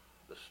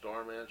 the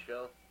Starman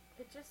show.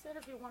 It just said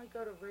if you want to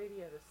go to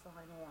radio to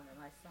sign on, and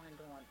I signed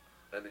on.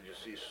 And did you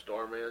see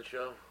Starman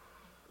show?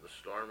 The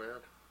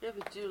Starman You have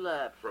a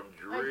dewlap. from I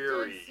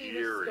dreary did see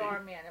Erie. the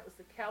Starman. It was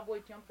the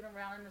cowboy jumping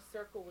around in a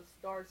circle with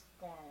stars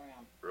going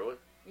around. Really?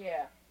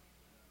 Yeah.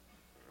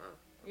 Wow.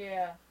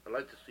 Yeah. I'd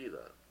like to see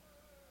that.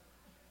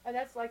 And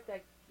that's like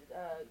that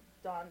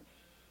Don,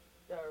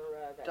 or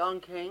that, Don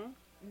King.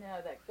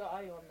 no, that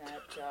guy on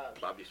that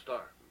Bobby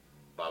Star.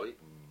 Bobby.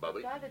 guy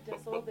that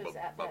does all this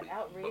that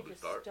outrageous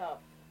Star. stuff.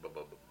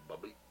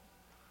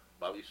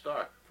 Bobby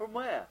Star. From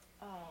where?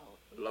 Oh,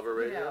 Lover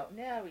Radio?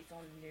 No, he's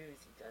on the news.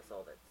 He does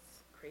all that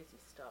crazy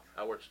stuff.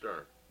 Howard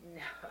Stern.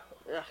 No,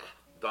 Ugh.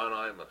 Don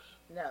Imus.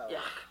 no,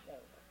 Yeah. no,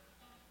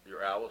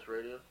 Your Alice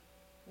Radio.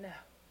 no,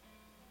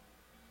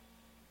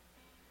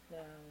 no.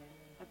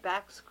 My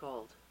back's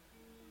cold.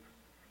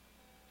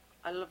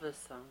 I love this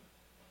song.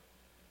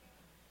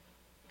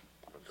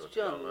 That's what It's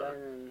John it's called, huh?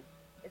 Lennon.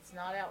 It's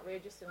not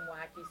outrageous and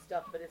wacky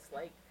stuff, but it's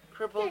like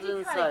Crippled Yeah, he kinda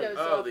inside. goes-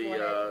 Oh, off on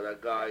it.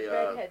 that guy,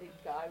 redheaded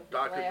guy with the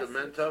Dr. glasses.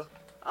 Demento.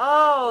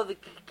 Oh, the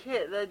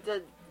kid,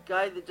 the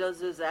guy that does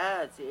those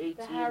ads, the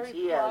The Harry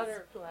AT&T ads.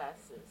 Potter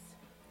glasses.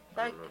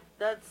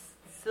 That's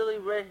silly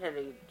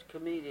redheaded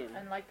comedian.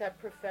 And like that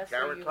professor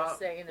Carrot you Top? were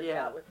saying about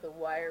Yeah. with the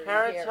wiry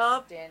Carrot hair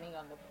Top? standing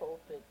on the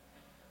pulpit.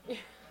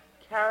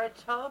 Carrot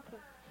Top?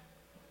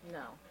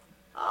 No.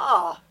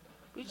 Oh,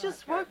 we Not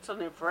just Carrot- worked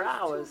on it for He's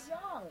hours. Too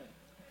young.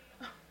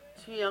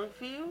 Too young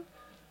for you?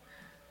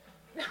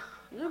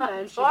 No man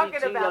I'm should talking be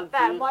too young about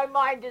that. for you. My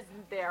mind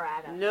isn't there,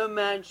 Anna. No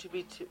man should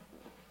be too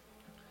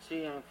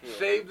young for you.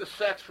 Save the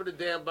sex for the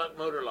damn Buck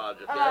Motor Lodge,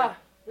 okay?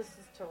 This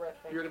is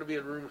terrific. You're going to be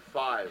in room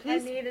 5. I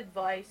need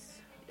advice.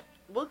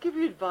 We'll give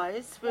you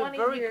advice. We're 20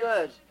 very years.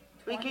 good.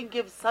 We 20 can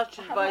give such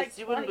I'm advice. like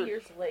You 20 wouldn't be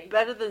years late.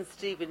 better than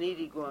Steve and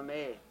Edie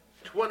Gourmet.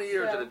 20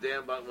 years So- at the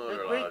damn Buck Motor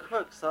They're Lodge. great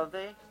cooks, aren't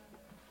they?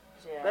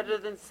 Jen. Better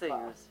than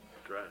singers.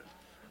 That's right.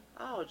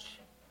 Ouch.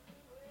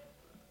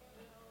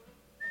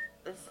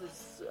 This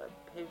is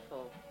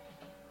painful.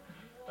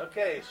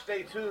 Okay,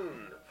 stay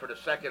tuned for the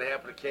second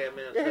half of the Cam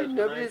Man Says Nobody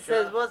Goodnight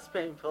says show. what's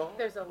painful.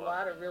 There's a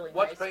lot of really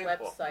What's nice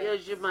painful? websites.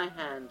 Here's your my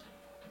hand.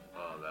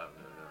 Oh, that.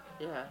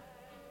 Yeah.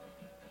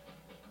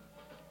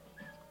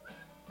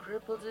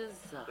 Crippled is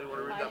You want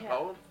to read I that have-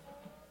 poem?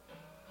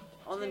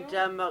 on the Two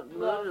Denmark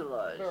love Motor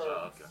Lodge. birds.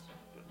 Oh, okay.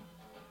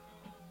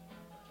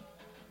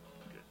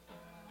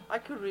 I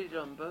could read it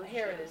on both.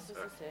 Here it shows. is. This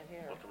is it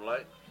here. Want some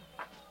light?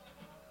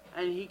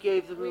 And he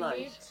gave them We light.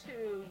 need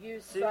to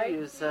use To use,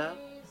 psyche's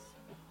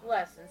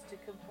lessons to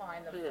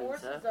combine the Please,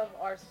 forces of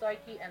our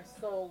psyche and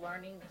soul.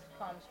 Learning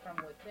comes from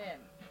within.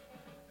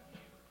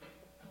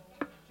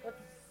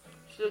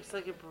 She looks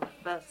like a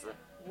professor.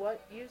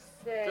 What you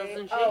say.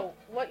 Doesn't she? Oh,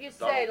 what you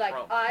say, Donald like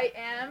Trump. I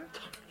am.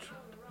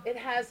 It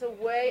has a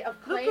way of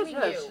Look at claiming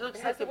her. you. She looks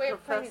It has like a a way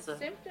of claiming. professor.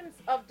 Symptoms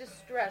of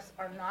distress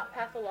are not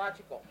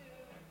pathological.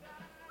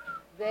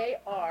 They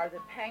are the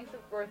pangs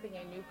of birthing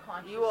a new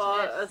consciousness. You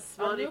are a new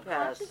smarty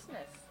pants.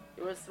 consciousness.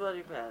 You're a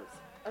smarty pants.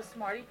 A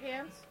smarty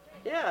pants?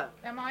 Yeah,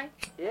 Am I?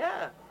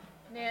 yeah.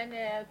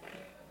 Nah.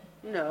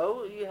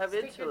 No, you have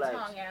Stick your intellect.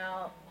 tongue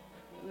out.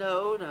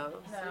 No. No?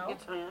 Stick your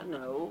tongue out.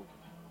 No.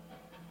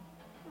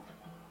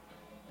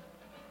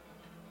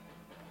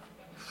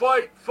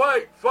 Fight!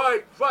 Cat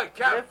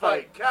Yeah,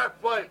 fight! Cat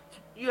fight!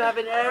 You have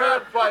an air.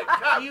 Cat fight!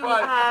 Cat You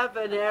fight! have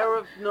an air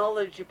of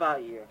knowledge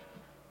about you.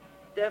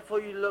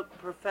 Therefore, you look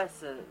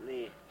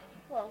professorly.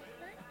 Well,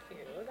 thank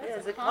you. That's Yeah,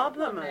 it's a a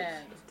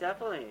compliment.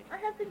 Definitely. I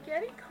have been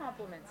getting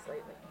compliments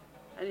lately.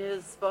 And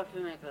here's a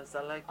sparkling necklace.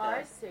 I like I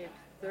that. saved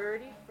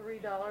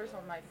 $33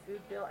 on my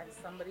food bill, and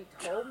somebody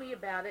told me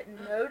about it and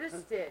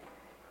noticed it.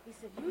 He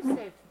said, "You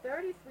saved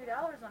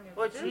 $33 on your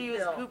What, food you use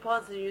bill."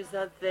 coupons and use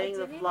that I thing, didn't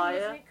the even flyer?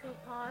 use any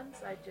coupons.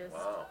 I just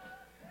Wow.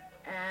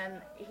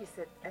 and he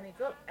said, and he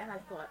looked, and I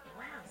thought,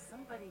 wow,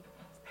 somebody's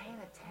paying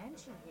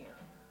attention here.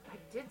 I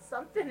did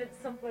something and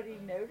somebody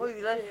noticed. Oh,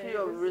 you left it.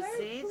 your It was very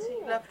receipt? cool.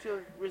 You left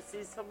your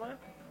receipt somewhere?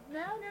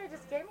 No, he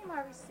just gave me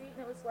my receipt, and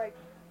it was like,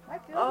 my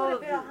bill Oh, would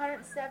have been the-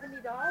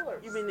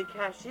 $170. You mean the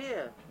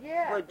cashier?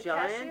 Yeah, What, the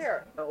Giant?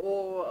 cashier.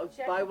 Or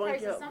Check buy the one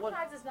prices. get one?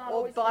 Sometimes it's not Or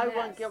always buy finesse.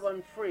 one get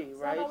one free, It's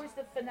right? not always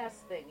the finesse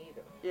thing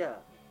either. Yeah.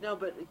 No,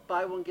 but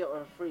buy one get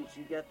one free.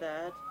 Do you get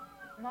that?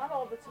 Not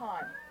all the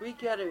time. We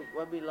get it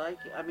when we like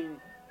it. I mean,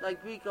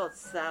 like we got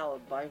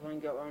salad, buy one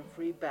get one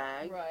free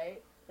bag.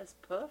 Right. That's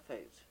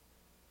perfect.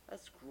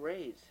 That's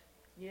great.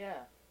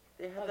 Yeah.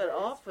 They have Oh, that that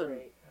is often.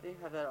 great. They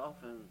have that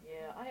often.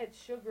 Yeah. I had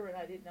sugar and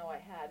I didn't know I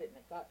had it, and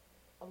it got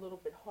a little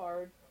bit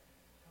hard.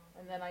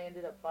 And then I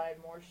ended up buying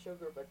more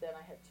sugar, but then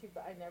I had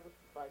I never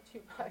could buy 2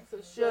 bags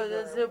of sugar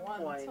there's at no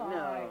one point, time.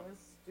 no. It was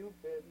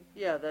stupid.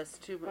 Yeah, that's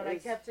too much. But I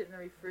kept it in the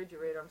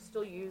refrigerator. I'm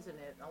still using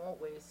it. I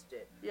won't waste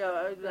it. Yeah,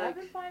 I But I've like.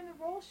 been buying the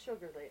roll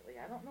sugar lately.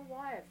 I don't know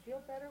why. I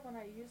feel better when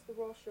I use the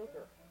roll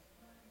sugar.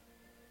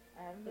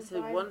 I haven't been It's a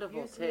buying,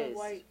 wonderful using taste. the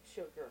white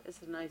sugar.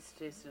 It's a nice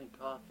tasting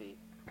coffee.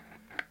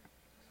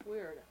 It's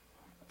weird.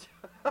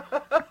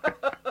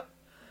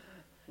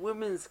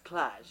 Women's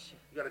clash.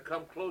 You gotta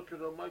come closer to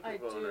the I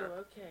microphone do. there.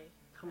 Okay.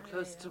 Come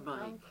close to Come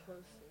Mike.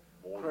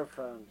 closer.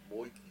 Microphone.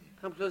 Moikey.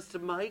 Come close to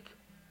Mike.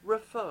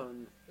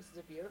 Raphone. This is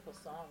a beautiful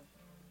song.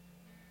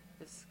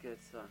 It's a good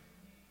song.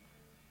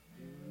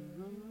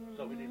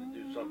 So we need to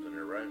do something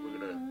here, right? We're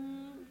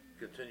gonna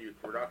continue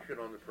production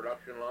on the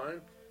production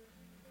line.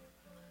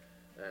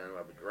 And we'll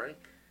have a drink.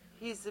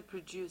 He's the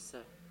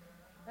producer.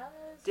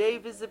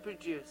 Dave is the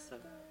producer.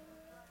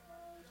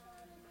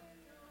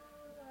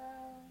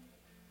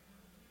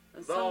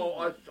 And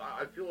No,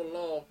 I feel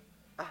low.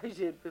 I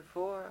did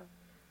before.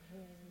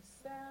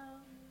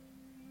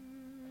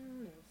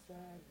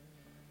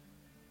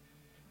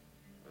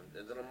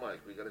 And then a mic.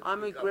 We gotta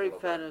I'm a speak up great little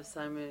fan bit. of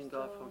Simon and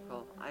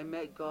Garfunkel. I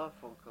met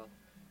Garfunkel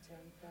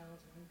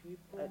 10,000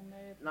 at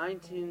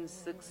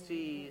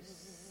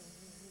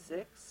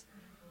 1966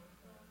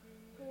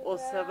 or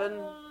 7.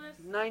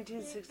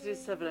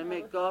 1967. I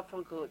met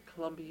Garfunkel at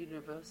Columbia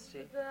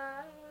University.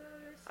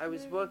 I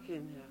was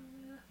working there.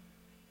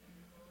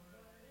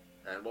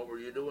 And what were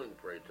you doing,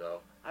 pray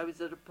tell? I was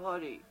at a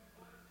party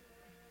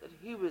that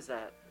he was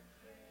at.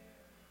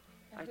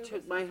 And I who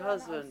took was my the song?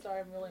 husband. I'm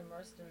sorry, I'm really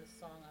immersed in this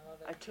song. I love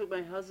it. I took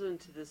my husband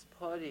to this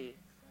party.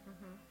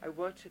 Mhm. I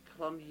worked at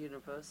Columbia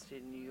University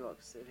in New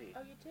York City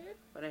Oh, you did?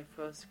 when I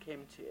first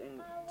came to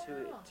wow.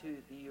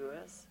 to the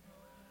U.S.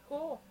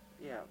 Cool.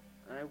 Yeah,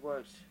 and I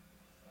worked.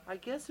 I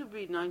guess it would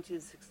be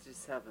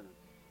 1967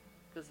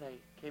 because I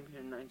came here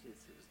in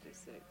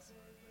 1966.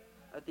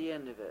 At the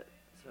end of it,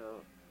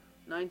 so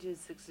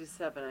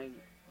 1967, I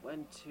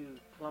went to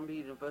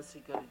Columbia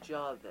University, got a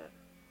job there,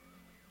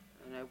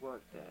 and I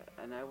worked there,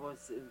 and I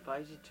was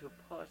invited to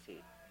a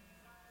party,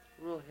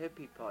 a real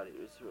hippie party. It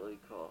was really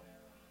cool.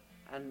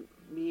 And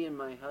me and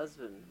my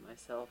husband,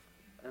 myself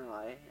and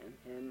I and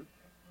him,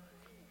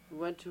 we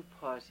went to a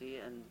party,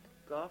 and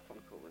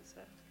Garfunkel was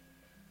there.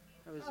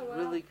 It was Oh, wow.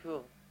 really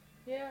cool.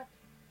 Yeah.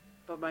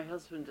 But my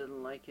husband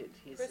didn't like it.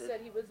 He Chris said,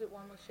 said he was at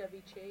one with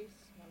Chevy Chase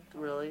one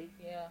time. "Really?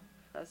 Yeah.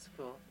 That's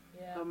cool."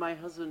 Yeah. But my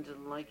husband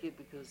didn't like it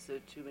because there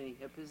were too many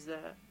hippies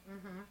there,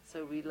 Mhm.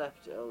 so we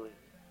left early.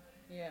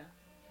 Yeah.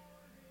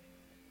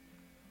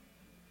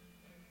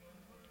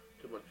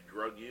 Too much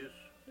drug use.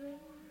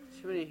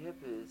 Too many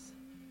hippies.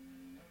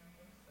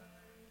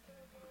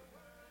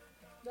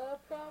 The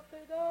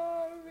prophet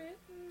are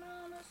written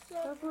on a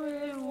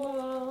subway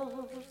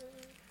wall.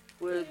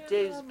 We're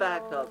Dave's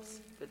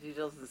backups, but he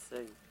doesn't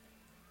sing.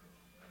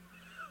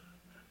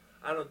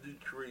 I don't do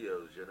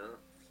trios, you know.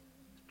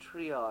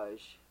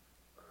 Triage.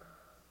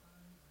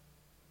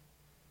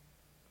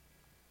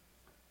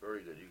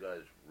 Very good. You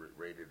guys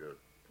rated a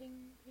Ping,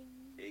 ping,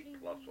 8+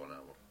 ping. on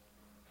that one.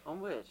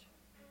 On which?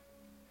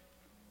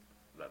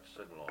 That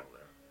sing along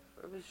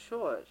there. It was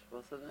short,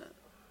 wasn't it?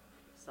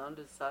 Sound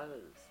of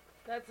Silence.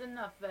 That's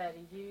enough out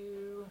of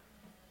you.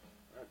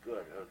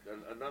 Good.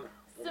 Another.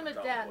 Simmer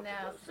down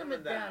now. Simmer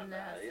down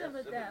now.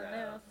 Simmer down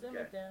now.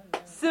 Simmer down now.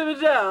 Simmer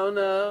down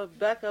now,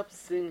 backup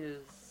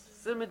singers.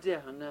 Simmer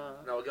down now.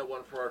 Now we got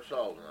one for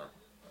ourselves now.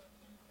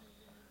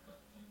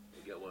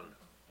 We get one.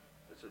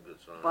 It's a good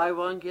song. Buy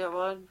one, get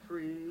one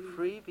free.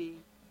 Freebie.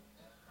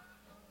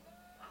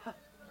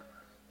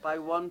 Buy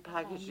one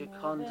package of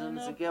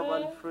condoms and get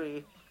one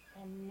free.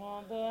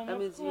 That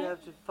means you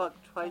have to fuck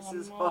twice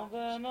as hard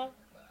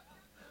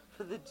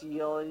for the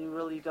deal, and you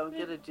really don't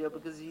get a deal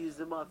because you use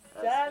them up.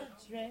 I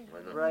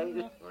know. Right?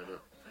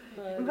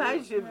 I know.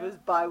 Imagine if it was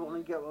buy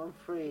one, get one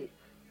free.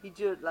 You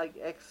do it like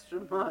extra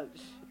much.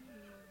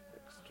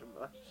 Extra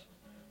much.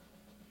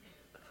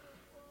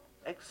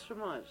 Extra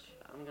much.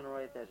 I'm going to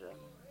write that down.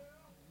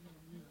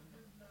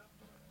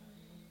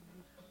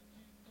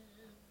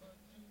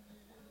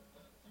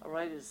 I'll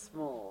write it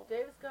small.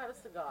 Dave's got a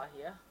cigar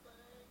here.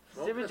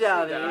 Simmer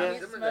down cigar. here.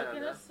 He's Simmer down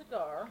smoking now. a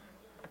cigar.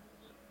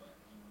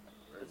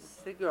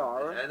 A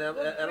cigar. And We'll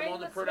I'm bring on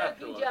the the production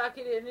smoking line.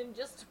 jacket in and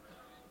just...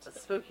 A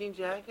smoking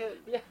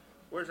jacket?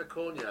 Where's the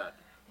cognac?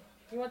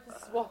 You want the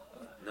swab,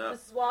 No. the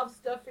swab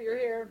stuff for your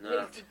hair and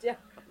No. paste it down.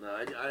 No,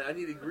 I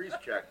need a grease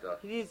check though.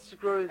 He needs to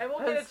grow his And we'll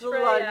get a pencil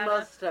tray, line Anna.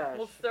 mustache.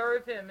 We'll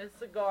serve him his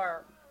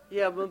cigar.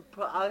 Yeah,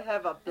 I'll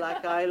have a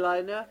black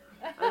eyeliner,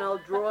 and I'll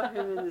draw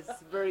him in this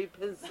very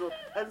pencil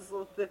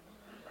thin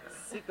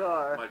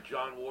cigar. My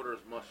John Waters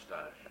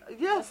mustache.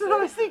 Yes, and I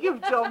was thinking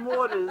of John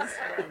Waters.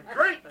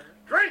 Drink!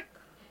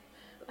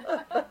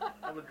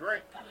 Have a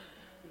drink.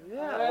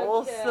 Yeah,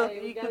 also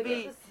we you gotta could get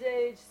be, the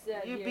stage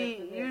set here for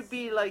you'd this.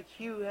 be like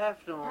Hugh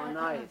Hefner on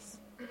ice.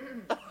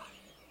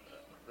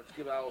 Let's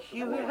give Alice some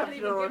You We more. have haven't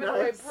even no given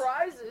away nice.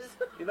 prizes.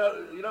 You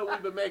know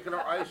we've been making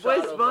our ice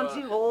Where's out of.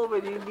 Monty Hall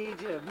when you need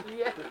him?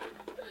 Yeah.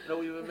 You know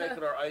we've been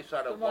making our ice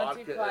out The of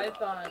Monty vodka,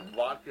 Python.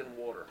 vodka and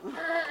water.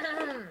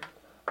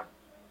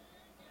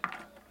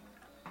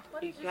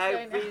 What You did you say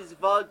can't now? freeze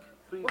vodka,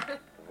 freeze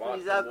Vodka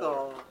and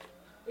alcohol.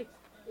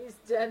 He's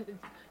done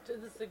to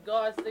the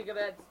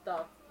cigarette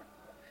stuff.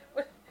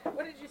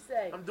 What did you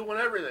say? I'm doing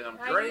everything. I'm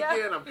I know.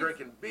 drinking. I'm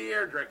drinking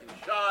beer, drinking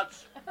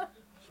shots,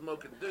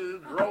 smoking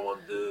dubs,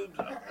 rolling dubs,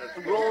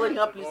 Rolling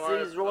up his cigars.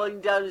 sleeves,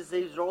 rolling down his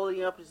sleeves,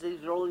 rolling up his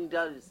sleeves, rolling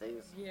down his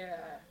sleeves. Yeah.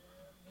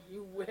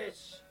 You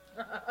wish.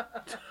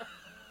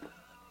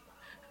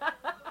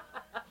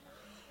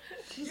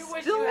 She's You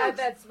wish still you had looks-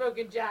 that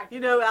smoking jacket. You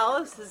know,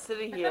 Alice is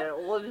sitting here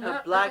all in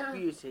her black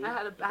beauty. I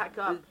had to back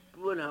up.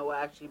 With,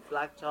 actually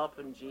black top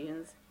and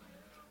jeans.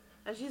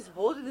 And she's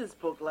holding this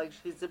book like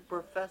she's a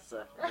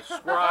professor.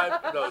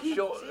 Describe. No, She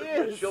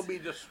is. she'll be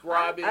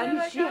describing. And And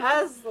I she got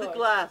has this the book.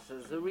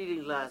 glasses, the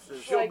reading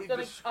glasses. She'll like be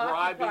gonna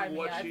describing occupy me.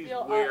 what I she's feel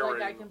like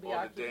wearing I can be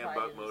on the damn occupied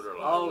buck in motor this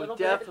launch. a Oh, little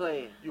bit.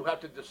 definitely. You have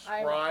to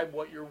describe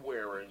what you're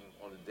wearing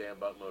on the damn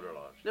buck motor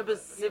launch. No, but You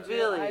do?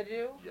 severely, I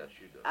do. Yes,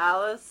 you do.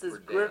 Alice is For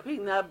damn.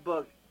 gripping that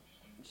book.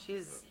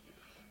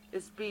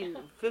 It's been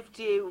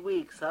 58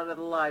 weeks out of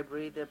the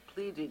library. They're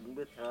pleading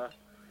with her.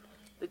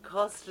 The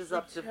cost is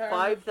up to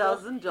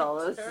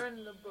 $5,000.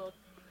 Return the book.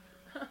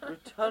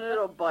 Return it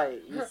or buy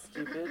it, you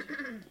stupid.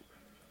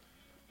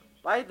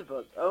 Buy the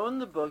book. Own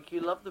the book. You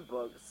love the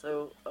book,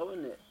 so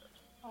own it.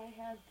 I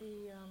had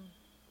the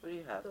What do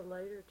you have?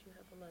 lighter. Do you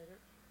have the lighter?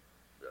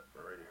 Yep,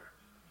 right here.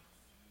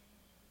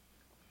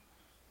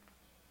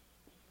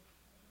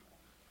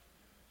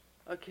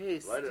 Okay,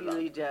 Light it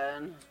Steely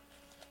Dan.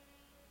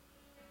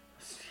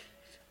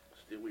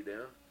 Steely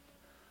down.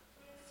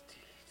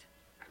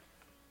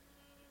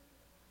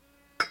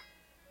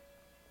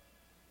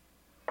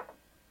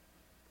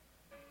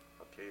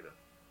 Al-Qaeda.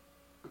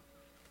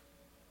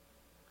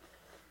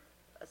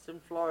 That's in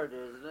Florida,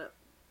 isn't it?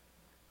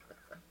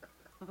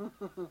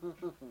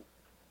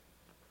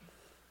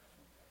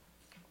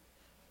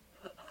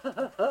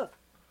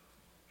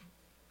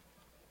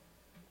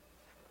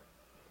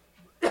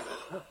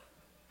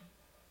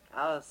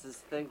 house is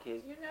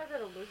thinking. Do you know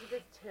that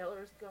Elizabeth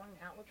Taylor's going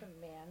out with a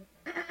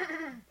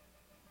man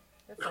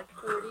that's like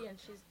 40 and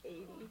she's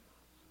 80?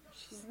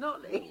 She's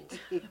not 80.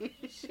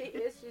 She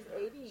is. She's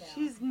 80 now.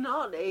 She's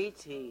not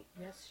 80.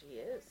 Yes, she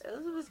is.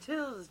 Elizabeth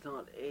Taylor's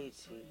not 80.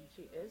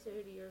 She is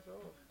 80 years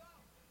old.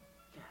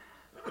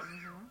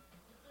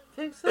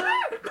 Think so?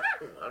 I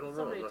don't know.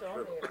 Somebody I'm not told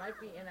sure. me it might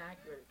be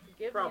inaccurate.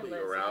 Forgive Probably me,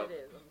 Liz, around. if it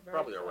is. I'm very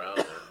Probably sorry.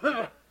 around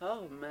there.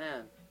 Oh,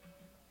 man.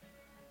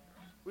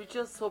 We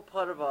just saw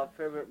part of our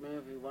favorite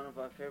movie, one of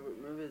our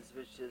favorite movies,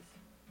 which is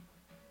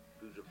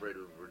Who's Afraid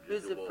of Virginia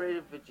Who's Woolf? Afraid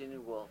of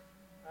Virginia Woolf.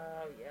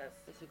 Oh, yes.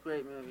 It's a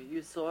great movie.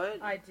 You saw it?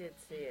 I did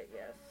see it,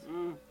 yes.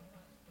 Mm.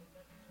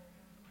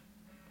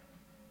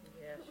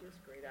 Yeah, she was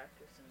a great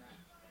actress in that.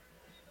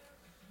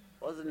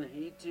 Wasn't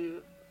he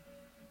too?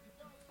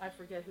 I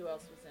forget who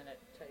else was in it,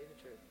 to tell you the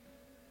truth.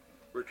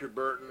 Richard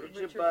Burton.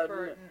 Richard Burton,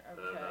 Burton. And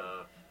okay.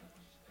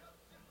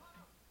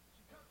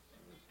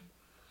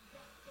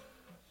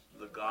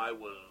 the guy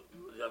was,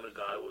 the other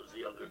guy was the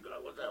younger guy.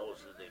 What the hell was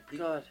his name?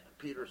 God.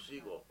 Peter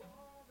Siegel.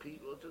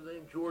 What's his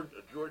name? George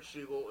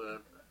Siegel and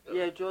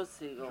Yeah, George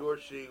Siegel.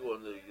 George Siegel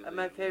and And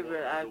my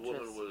favorite The actress.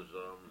 woman was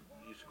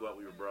used to go out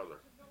with your brother.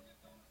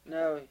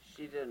 No,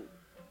 she didn't.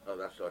 Oh,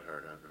 that's not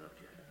her. No, no,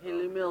 okay.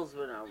 Haley Mills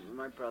went out with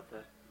my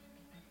brother.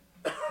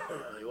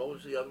 What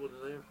was the other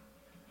one's name?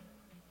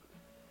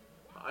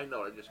 I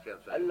know. I just can't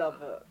say. I love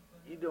her.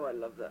 You know I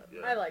love that.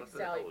 Yeah, I like what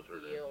the hell Sally was her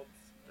name? Fields.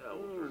 Yeah,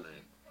 what was her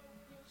name?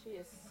 She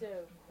is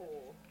so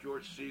cool.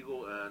 George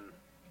Siegel and.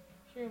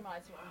 She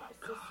reminds me of my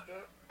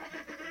sister.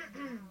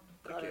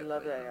 God, I can't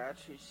love think. that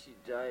actress. She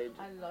died.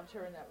 I loved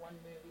her in that one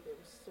movie. It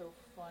was so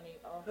funny.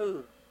 Oh,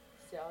 Who?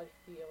 Sally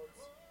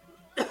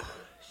Fields.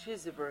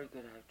 She's a very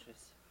good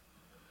actress.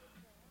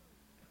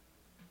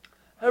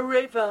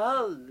 Hooray for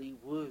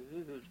Hollywood.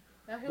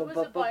 Now, who was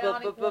the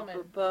bionic woman?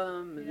 You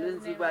know the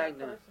Lindsay name of that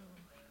Wagner. person?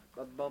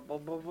 Boom, boom,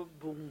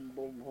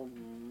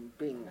 boom,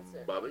 bing. That's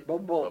it. Bobby.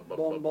 Boom, boom,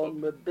 boom,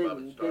 boom, bing,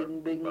 Bobby Starr.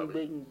 bing, bing, Bobby-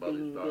 bing, Bobby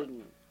bing, Starr.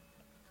 bing,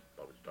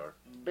 Bobby Starr.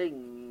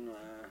 bing.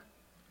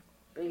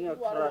 Bing of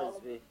Walla walla,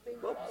 Crosby. bing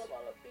Whoops. walla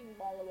walla, bing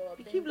walla walla,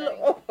 You bing keep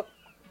bang.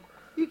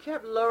 you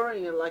kept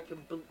lowering it like a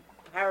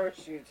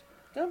parachute.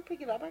 Don't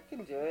pick it up. I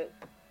can do it.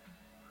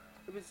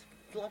 It was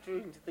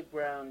fluttering to the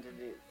ground, and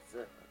it's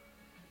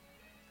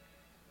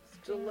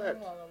still Bing lit.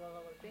 walla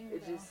walla, bing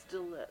It bang. is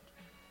still lit.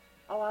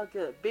 Oh, I'll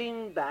get it.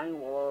 Bing bang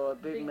walla,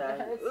 bing Bing bang.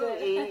 bang, that's Ooh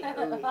it. ee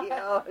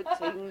oh,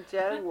 ting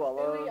tang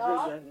walla, Ooh, bing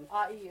ah, bang.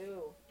 ah, ee,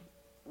 ooh.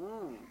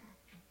 Mm.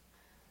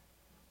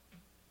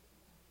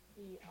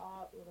 Ee,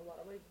 ah, ooh,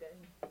 walla, bing bang.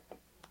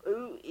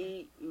 Ooh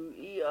ee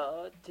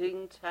oh,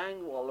 ting tang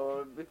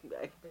walla, bing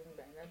bang. Bing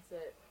bang, that's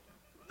it.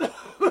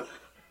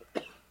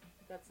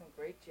 Got some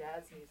great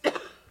jazz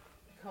music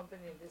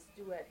accompanying this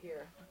duet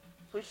here.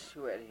 Push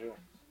sweat here.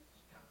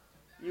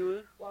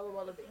 You Walla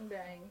walla, bing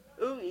bang.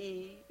 ooh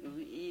ee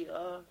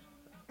oh.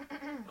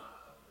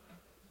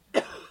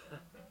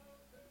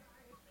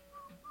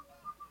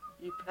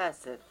 You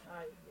passeth.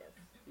 Ah, yes.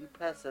 You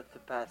passeth the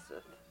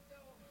passeth.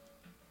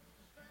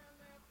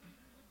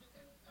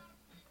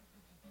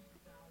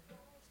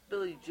 It's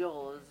Billy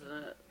Joel,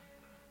 isn't it?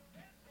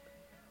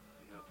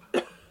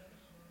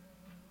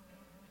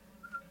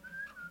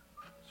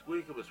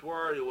 Squeakamus, where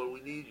are you when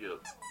we need you?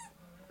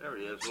 There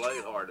he is,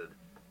 lighthearted.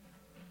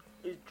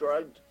 He's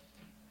drugged.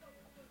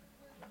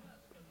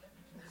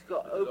 He's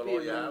got Is that all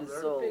opium you in have his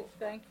there? soul. Big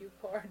thank you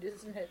card,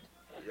 isn't it?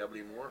 Do you have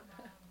any more?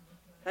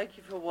 Thank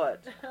you for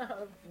what?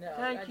 No,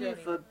 I Thank you don't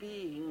for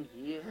being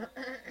here.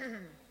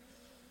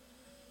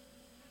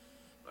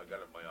 I got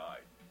it in my eye.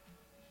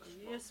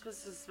 You're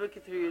supposed to smoke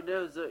it through your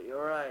nose, not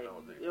your eye.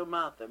 No, they- Your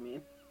mouth, I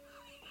mean.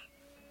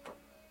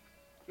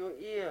 Your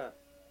ear.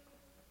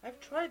 I've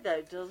tried that,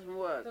 it doesn't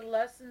work. The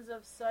lessons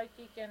of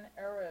psychic and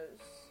eros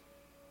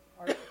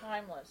are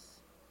timeless.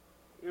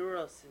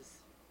 Eroses.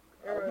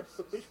 Eros.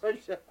 Which one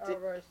should I take?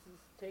 Eros is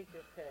take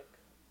your pick.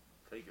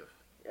 Take it.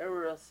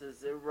 Eros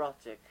is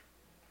erotic.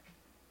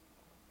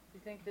 You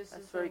think this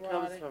That's is where it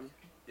comes erotic? from.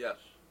 Yes.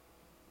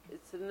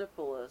 It's a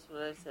nipple, that's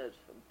what I said.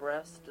 A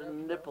breast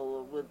and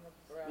nipple with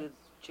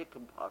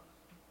chicken pox.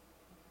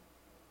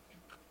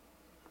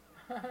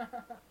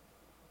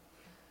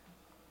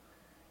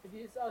 If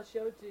you, I'll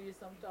show it to you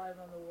sometime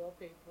on the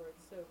wallpaper.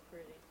 It's so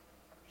pretty.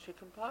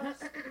 Chicken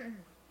pox?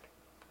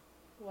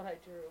 What I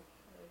drew.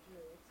 It's in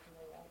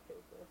the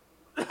wallpaper.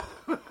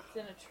 It's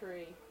in a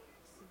tree.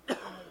 It's in a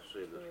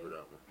Save this tree. for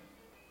that one.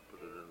 Put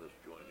it in this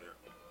joint here.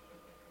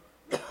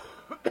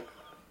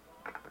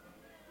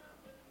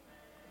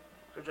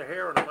 There's a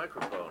hair on the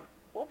microphone.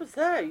 What was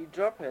that? You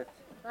drop it.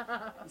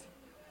 Oh,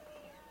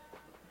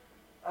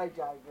 I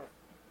dive it.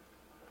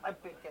 I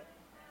pick it.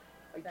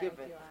 I Thank give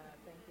you, it. Anna.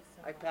 Thank you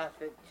so I much. pass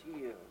it to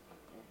you.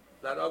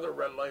 That other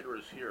red lighter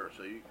is here,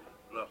 so you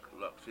look.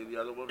 See the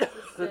other one?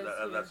 says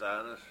That's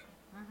Anna's.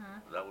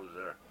 Mm-hmm. That was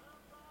there.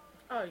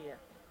 Oh, yeah.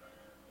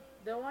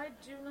 Though I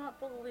do not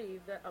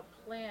believe that a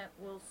plant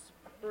will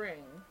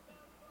spring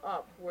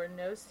up where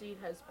no seed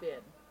has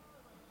been,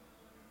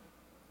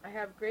 I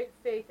have great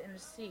faith in a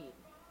seed.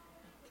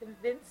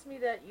 Convince me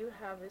that you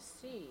have a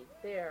seed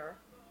there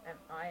and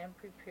I am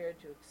prepared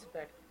to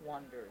expect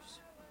wonders.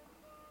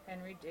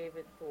 Henry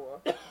David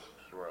Thoreau.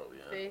 Throw,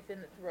 yeah. Faith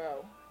in the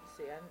throw.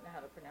 See, I don't know how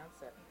to pronounce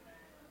that.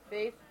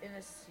 Faith in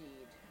a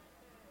seed.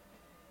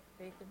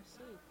 Faith in a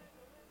seed.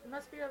 There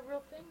must be a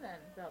real thing then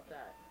about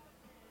that.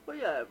 Well,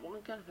 yeah,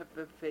 one can have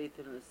a faith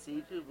in the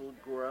seed. It will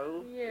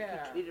grow. Yeah.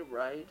 If you treat it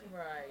right.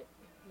 Right.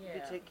 Yeah. If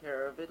you take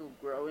care of it, it'll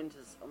grow into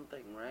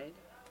something, right?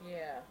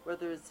 Yeah.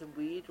 Whether it's a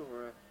weed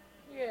or a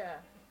Yeah.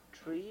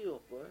 tree or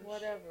bush.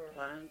 Whatever.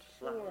 Plant,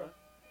 Sure. flower.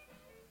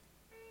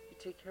 You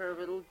take care of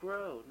it, it'll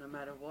grow, no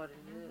matter what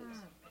it is.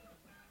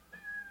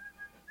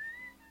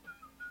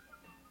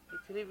 It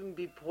could even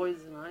be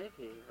poison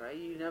ivy, right?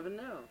 You never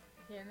know.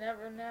 You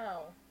never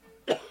know.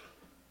 Or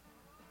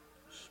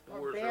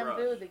Spores are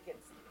bamboo us. that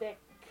gets thick,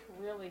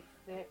 really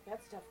thick.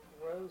 That stuff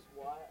grows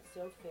wild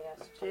so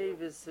fast. too.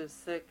 Dave is so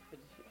sick, but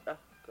oh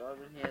God,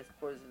 when he has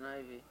poison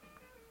ivy.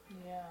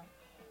 Yeah.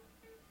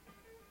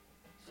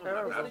 Oh,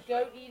 my Was gosh. the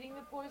goat eating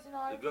the poison The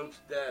ivy? goat's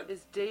dead.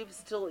 Is Dave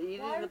still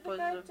eating Why the did the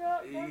poison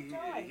goat ivy?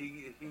 die?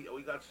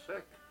 He got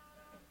sick.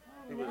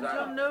 Oh, he no. was I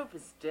out. don't know if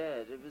it's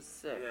dead. It was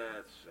sick. Yeah,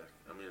 it's sick.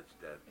 I mean, it's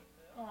dead.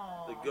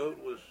 Aw. The goat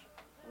was.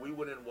 We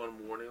went in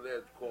one morning. They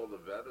had called the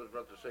vet. It was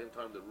about the same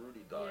time that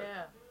Rudy died.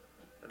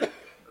 Yeah. And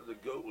the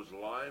goat was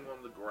lying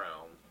on the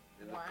ground.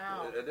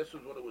 Wow. And this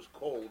was when it was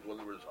cold. When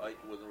there was ice.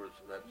 When there was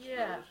that snow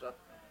Yeah. and stuff.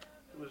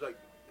 It was like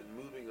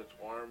moving its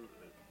arm.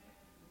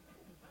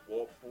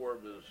 All four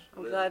of his.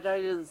 I'm limbs, glad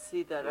I didn't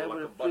see that. I like would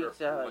a have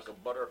freaked out. Like a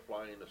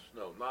butterfly in the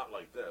snow. Not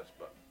like this,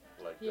 but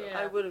like Yeah.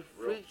 I would have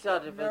Real freaked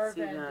out if I'd Nerve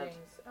seen that.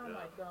 endings. Oh Yeah.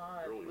 my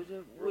God. Really, Would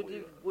really,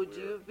 you weird.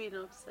 have been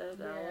upset,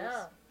 Yeah.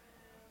 Alice?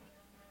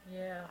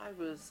 Yeah. I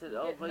would have said, You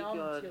 "Oh get my numb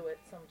God." to it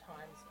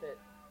sometimes, but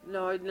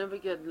No, I'd never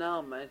get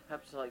numb. I'd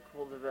have to like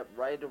call the vet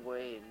right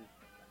away and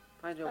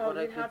find out what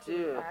I you'd could have to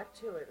do. react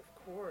to it,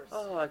 of course.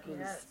 Oh, I couldn't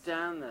Yes.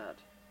 stand that.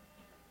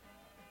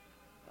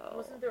 Oh.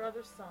 Wasn't there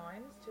other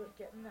signs to it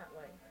getting that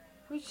way?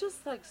 We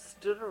just like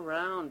stood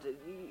around. It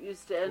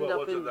used to end Well, up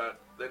wasn't in. that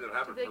they didn't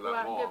have Did it they for go that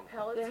out and long? get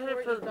pellets They had for it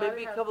it? for You gotta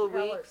maybe a have couple of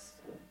pellets.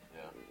 weeks.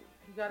 Yeah.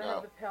 You gotta No.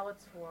 have the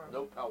pellets for them.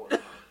 No pellets.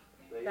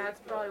 That's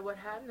probably what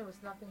happened. There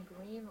was nothing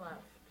green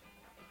left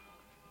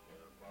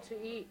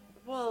to eat.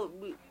 Well,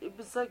 it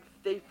was like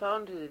they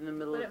found it in the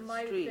middle But of it the might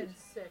have street. been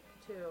sick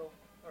too,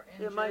 or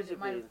injured. It might have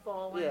might been. have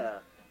fallen. Yeah.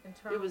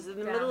 Internal It was in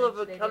the damage middle of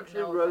a they didn't country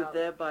know road about.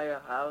 there by a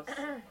house,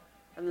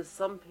 and the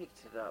son picked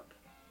it up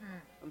Hmm.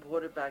 and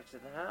brought it back to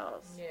the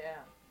house. Yeah,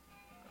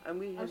 And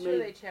we I'm had sure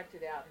made. they checked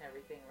it out and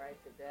everything, right?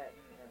 The vet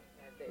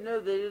and they. No,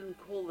 they didn't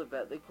call the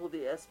vet. They called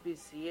the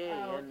SPCA,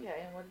 Oh, and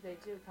okay. And what did they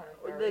do? Kind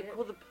of or bury they it?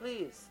 called the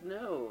police.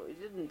 No, it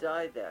didn't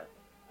die there.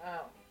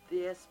 Oh.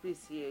 The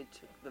SPCA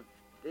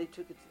They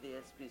took it to the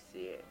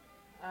SPCA.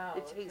 Oh.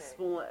 They take okay.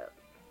 small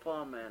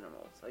farm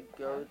animals like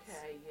goats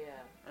Okay.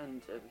 Yeah.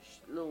 and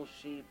little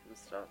sheep and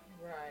stuff.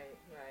 Right.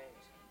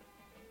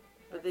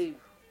 But That's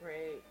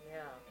great.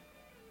 Yeah.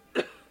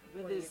 But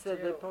What they do you said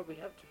do? they probably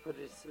have to put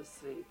it to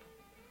sleep.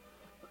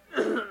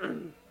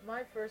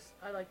 My first,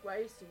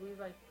 we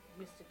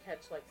used to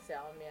catch like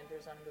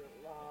salamanders under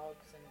the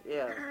logs and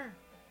Yeah.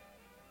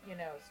 you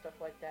know, stuff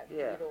like that,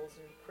 Yeah. beetles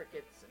and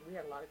crickets. And we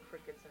had a lot of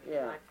crickets and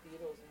Yeah. black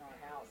beetles in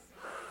our house.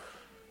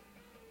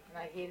 And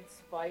I hated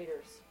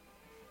spiders,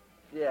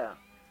 Yeah.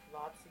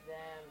 lots of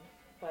them.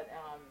 But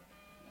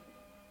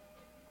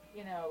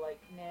you know, like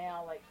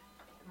now, like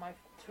my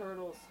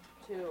turtles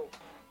too,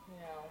 you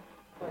know.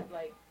 But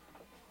like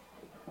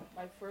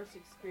my first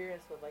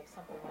experience with like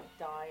something like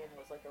dying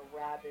was like a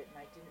rabbit, and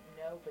I didn't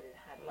know, but it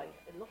had like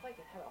it looked like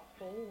it had a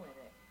hole in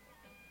it.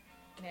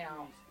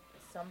 Now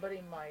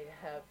somebody might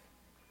have.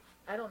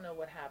 I don't know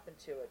what happened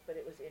to it, but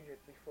it was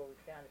injured before we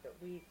found it. But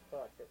we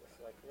thought it was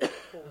like really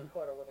cool. We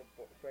caught a little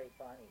gray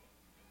bunny.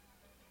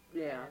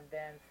 Yeah. And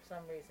then for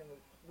some reason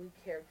we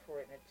cared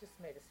for it, and it just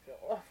made us feel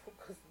awful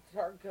because the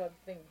dark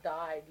thing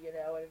died, you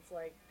know. And it's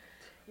like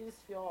you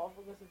just feel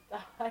awful because it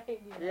died,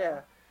 you know.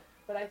 Yeah.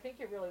 But I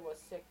think it really was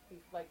sick.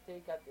 Like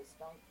they got this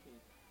skunk heat,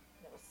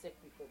 and it was sick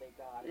before they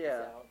got it.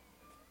 Yeah. So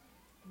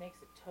it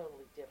makes it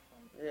totally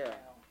different. Yeah.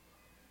 You know?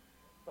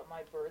 But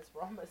my birds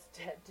were almost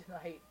dead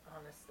tonight,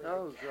 honestly.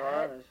 Oh The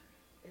cat God.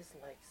 is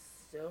like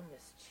so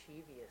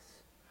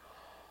mischievous.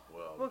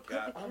 Well, Well,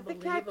 cat, the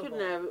cat couldn't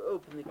have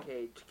opened the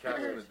cage. cat's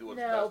gonna do its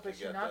No, best but to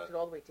she get knocked that. it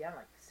all the way down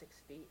like 6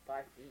 feet,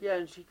 5 feet. Yeah,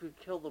 and she could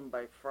kill them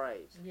by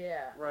fright,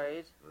 Yeah.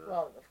 right?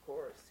 Well, of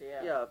course,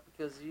 yeah. Yeah,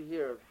 because you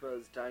hear of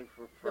birds dying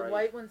from The fright.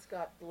 white one's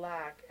got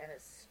black and a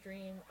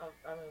stream of,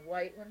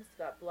 white one's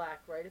got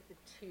black right at the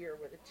tear,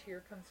 where the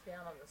tear comes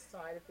down on the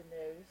side of the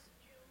nose.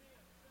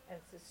 And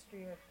it's a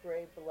stream of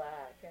gray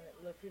black. And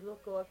if you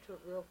go up to it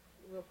real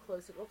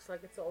close, it looks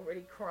like it's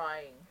already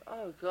crying.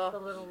 Oh God. The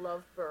little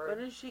lovebird. When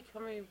is she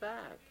coming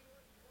back?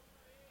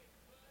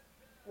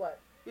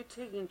 What? You're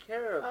taking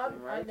care of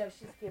them, right? I know,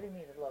 she's giving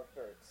me the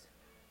lovebirds.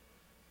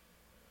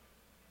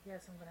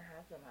 Yes, I'm going to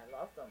have them. I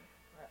love them.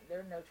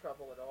 They're no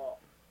trouble at all.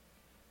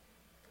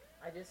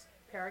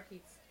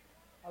 Parakeets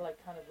are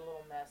like kind of a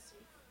little messy.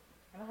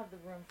 I don't have the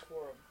room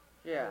for them.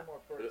 Yeah. Way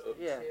more birds than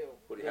Yeah. two.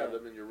 Would you Yeah. have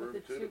them in your room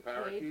But too, the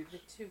parakeets? the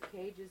two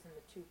cages and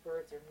the two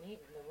birds are neat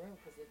in the room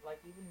because like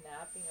even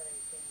napping or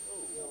anything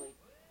really,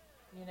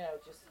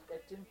 just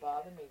it didn't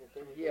bother me that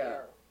they were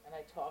there. And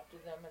I talked to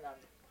them and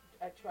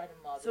I try to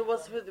mother So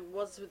what's them.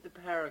 with the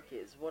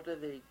parakeets? What are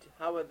they?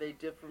 How are they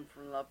different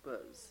from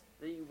lovebirds?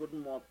 That you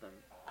wouldn't want them.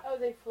 Oh,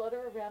 they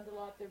flutter around a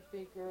lot. They're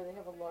bigger. They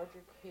have a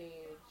larger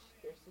cage.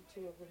 There's the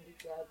two of them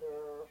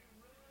together.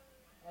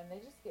 And they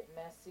just get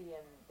messy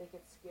and they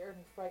get scared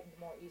and frightened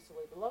more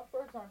easily. The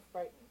lovebirds aren't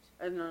frightened.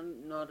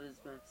 And not as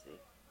messy.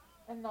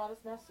 And not as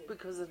messy.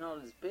 Because they're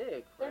not as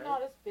big, They're right?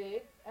 not as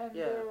big. And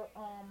Yeah.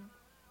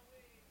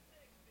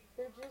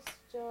 they're just,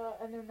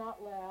 and they're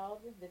not loud.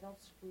 They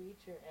don't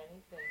screech or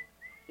anything.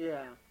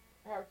 Yeah.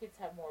 Parakeets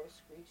have more of a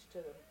screech to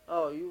them.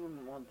 Oh, you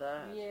wouldn't want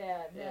that.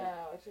 Yeah, no,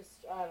 Yeah. it's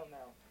just, I don't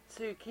know.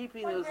 So you're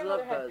keeping My those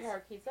grandmother had lovebirds.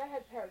 parakeets. I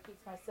had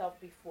parakeets myself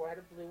before. I had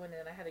a blue one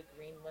and I had a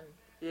green one.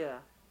 Yeah.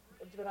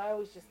 But I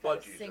always just got a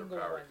Budgies single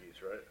are one.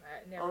 parakeets, right?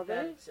 I never Are got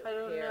they? a I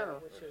don't pair, know.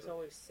 which was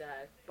always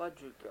sad.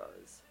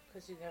 Budgerigars.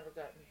 Because you never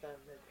got them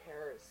in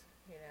pairs.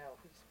 You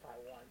just buy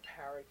one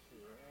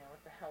parakeet.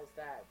 What the hell's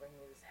that? Bring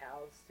me this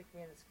house, stick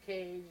me in this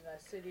cage, and I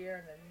sit here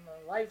and then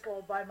my life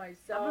all by I'm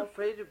myself.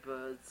 afraid of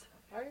birds.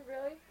 Are you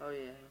really? Oh,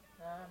 yeah.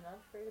 No, I'm not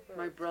afraid of birds.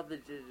 My brother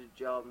did a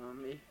job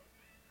on me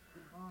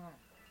Mm.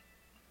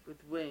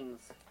 with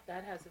wings.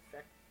 That has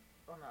effect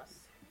on us.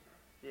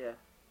 Yeah.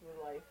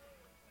 Your life.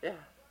 Yeah.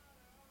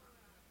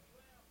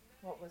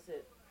 What was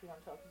it? Do you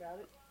want to talk about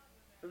it?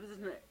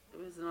 It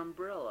was an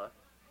umbrella.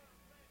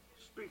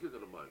 Speak into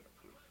the mic,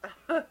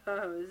 please.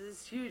 It was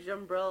this huge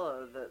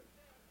umbrella that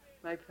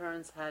my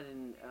parents had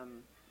in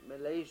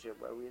Malaysia,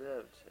 where we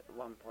lived at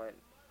one point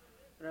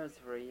when I was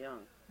very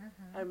young.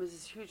 Mm-hmm. And it was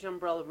this huge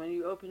umbrella. When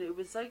you open it, it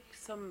was like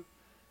some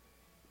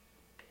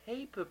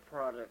paper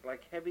product,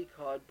 like heavy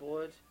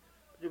cardboard.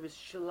 But it was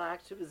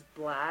shellacked. It was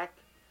black.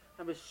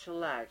 It was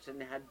shellacked,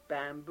 and it had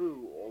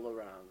bamboo all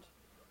around.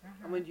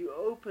 Mm-hmm. And when you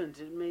opened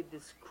it, it made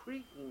this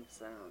creaking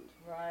sound.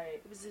 Right.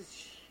 It was this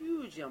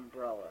huge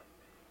umbrella.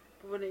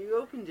 But when you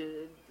opened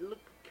it, it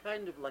looked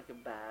kind of like a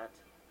bat.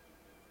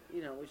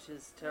 Which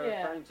is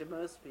terrifying to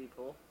most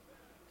people.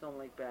 Don't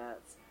like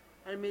bats.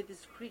 And it made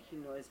this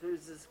creaking noise, but it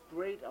was this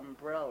great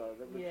umbrella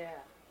that would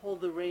hold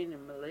the rain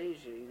in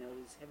Malaysia,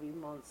 these heavy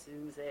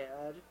monsoons they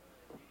had.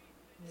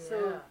 Yeah.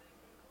 So,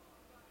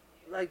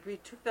 we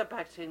took that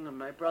back to England.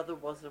 My brother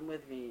wasn't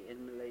with me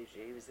in Malaysia.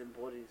 He was in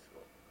boarding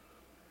school.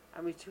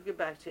 And we took it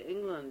back to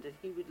England, and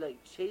he would,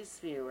 chase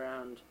me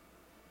around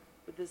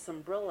with this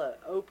umbrella,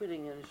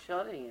 opening and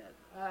shutting it.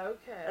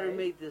 Okay. And it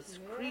made this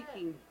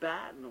creaking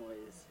bat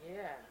noise.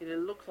 Yeah. It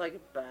looked like a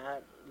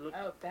bat.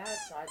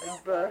 Bats. I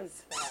don't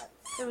birds. like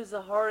bats. It was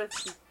a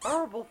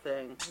horrible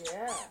thing.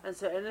 Yeah. And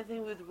so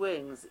anything with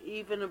wings,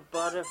 even a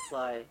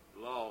butterfly,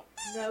 Lol.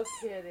 No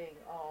kidding.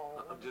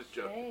 Oh, I'm just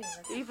joking.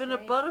 That's even a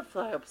shame.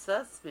 butterfly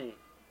obsessed me.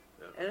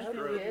 Yeah. Anything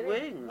No with kidding.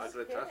 wings. I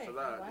can attest to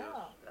that,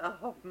 Wow.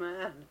 Oh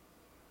man,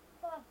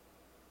 Huh.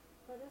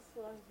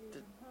 Butterflies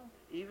even, huh?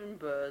 even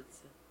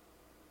birds.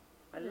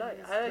 I And like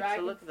this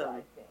to look at them.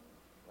 dragonfly thing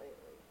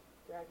lately.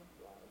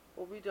 Dragonfly.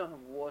 Well, we don't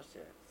have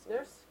water. So.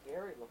 They're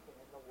scary looking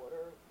in the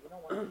water. You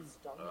don't want to get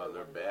stung by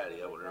They're one. bad,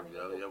 Like when running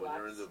they're, into a when they're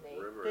black in the snake.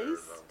 river. They or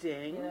something.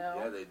 sting.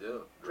 Yeah, they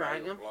do.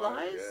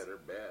 Dragonflies? Yeah,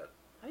 they're bad.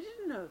 I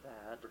didn't know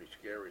that. Pretty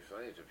scary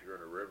things if you're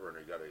in a river and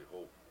they got a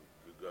whole,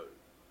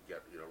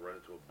 run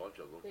into a bunch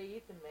of them. They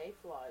eat the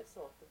mayflies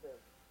off of the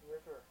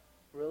river.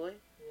 Really?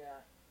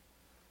 Yeah.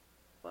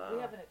 Wow. We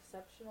have an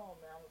exceptional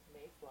amount of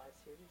mayflies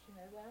here. Did you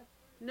know that?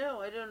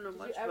 No, I don't know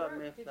much about Did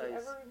you mayflies.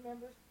 ever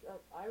remember?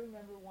 I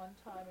remember one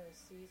time in a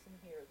season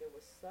here, there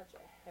was such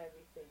a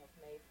heavy thing of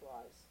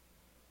mayflies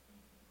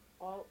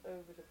all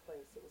over the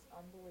place. It was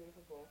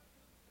unbelievable.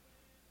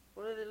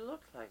 What do they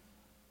look like?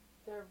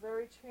 They're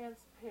very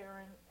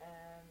transparent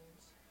and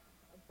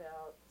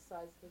about the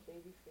size of a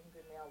baby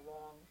fingernail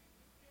long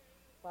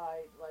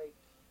by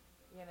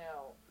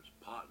There's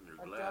pot in your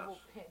a glass. double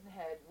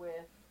pinhead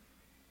width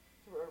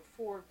or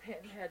 4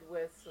 pinhead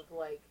widths of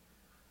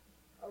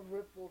a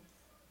rippled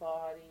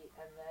body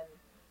and then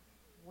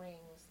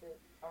wings that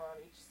are on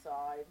each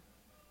side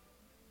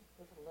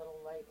with a little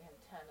light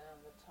antenna on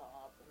the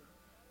top, and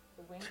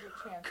the wings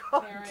are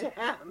transparent. God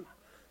damn!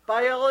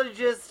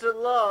 Biologist at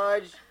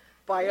large.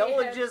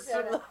 Biologist Yes,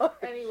 at large.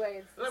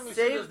 Anyway, Let me see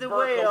Save this the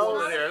Burka whales.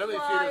 woman here. Let me see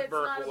this it's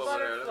not Burka a woman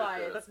here. butterfly. Let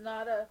me see It's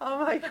not a. Oh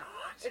my God!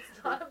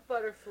 It's not a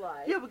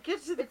butterfly. Yeah, but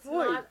get to the It's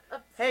point. not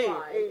a Hey,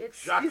 fly. hey,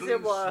 It's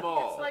Jacqueline what?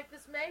 Small it's like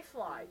this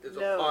mayfly. is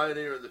No. a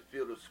pioneer in the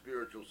field of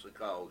spiritual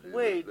psychology.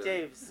 Wait, She's been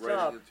Dave, writing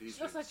stop. and She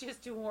teaching. looks like she has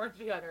 2 horns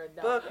behind her.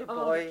 No, Burka I'm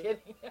boy.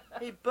 kidding.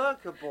 Hey,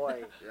 Burka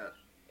boy. Yes.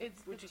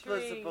 It's Would the you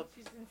close the tree. book?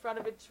 She's in front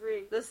of a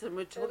tree. Listen, we're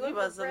They talking look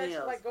about at something branches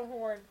else. like a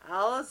horn.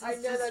 Alice I is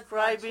know that's not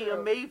describing a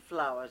true.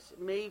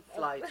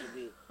 mayfly to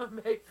me. A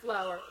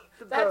mayflower.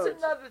 The That's bird.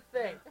 another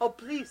thing. Oh,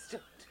 please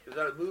don't. Is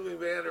that a moving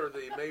van or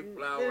the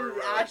Mayflower?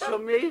 The actual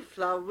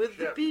mayflower with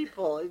the ship.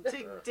 people. It'd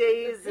take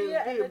days. Tia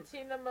and the It would,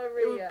 Tina it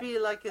Maria. would be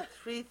like a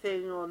 3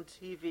 thing on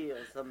TV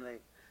or something.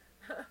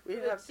 We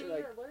The have to tea like.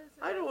 or what is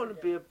it? I don't want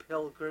to be a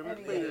pilgrim,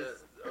 Anyway.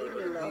 please. Leave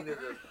me alone.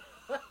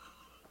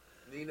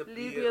 Nina Leave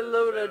P. me and the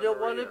alone. I Santa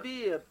don't want to Maria.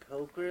 be a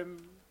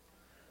pilgrim.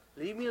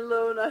 Leave me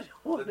alone. I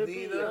don't want The to be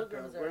Nina- a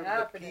Pilgrims are pilgrim.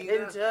 happening. Pina.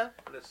 Pinta.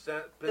 And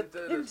the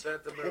Pinta and the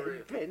Santa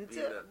Maria. Pinta?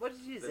 Pina. What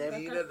did you The say?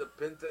 Nina, the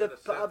Pinta, The and the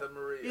Santa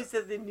Maria. You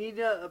said the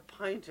Nina a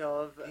pint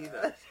of.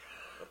 Nina.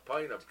 A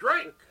pint of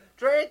drink.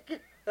 Drink.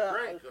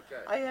 Drink,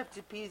 okay. I have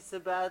to pee so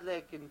badly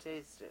I can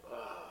taste it.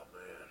 Oh,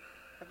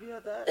 man. Have you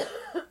had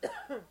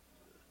that?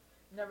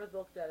 Never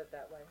looked at it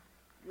that way.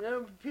 You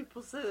know,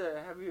 people say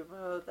that. Have you ever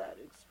heard that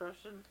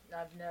expression?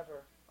 I've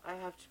never. I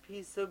have to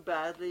pee so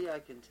badly I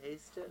can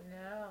taste it.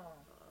 No.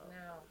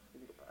 No.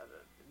 Think about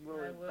it. I'm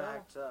really I will.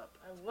 backed up.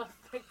 I will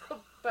think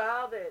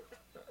about it.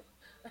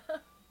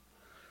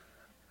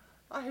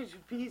 I have to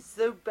pee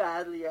so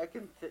badly I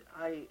can. So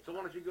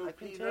why don't you go I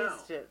can pee now?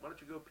 taste it. Why don't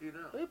you go pee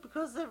now? Wait,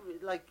 because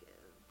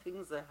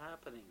things are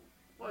happening.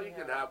 Well, you Yeah.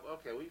 can have,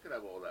 okay, well, you can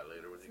have all that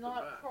later when It's you come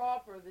not back.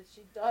 proper that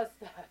she does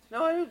that.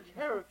 No, I don't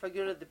care if I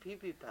go to the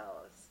pee-pee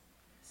palace.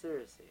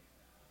 Seriously.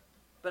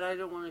 But I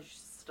don't want to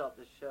stop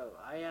the show.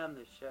 I am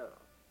the show.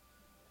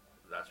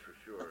 That's for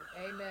sure.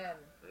 Amen.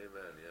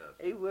 Amen, yes.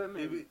 A woman.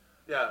 Maybe,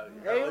 yeah.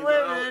 A I'll-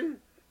 woman.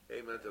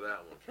 Amen to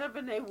that one. Can I have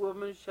an A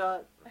woman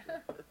shot?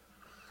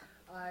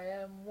 I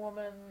am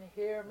woman,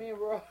 hear me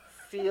roar.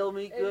 Feel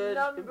me good. In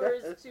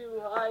numbers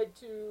too high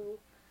to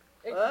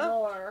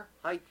ignore.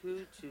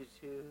 Haiku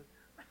tutu.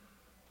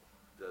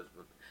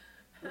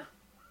 Desmond.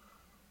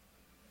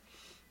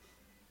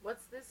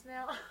 What's this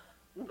now?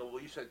 No,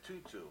 well, you said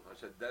Tutu. I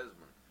said Desmond.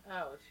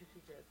 Oh, Tutu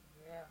Desmond.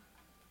 Yeah.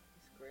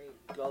 It's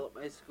great. Go at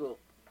my school.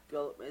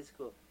 Go at my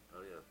school.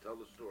 Oh, yeah. Tell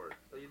the story.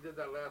 Oh, you did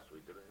that last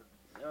week, didn't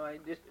you? No, I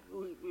did it the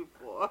week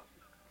before.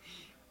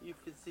 You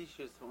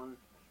facetious one.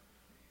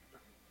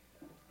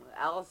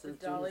 Allison's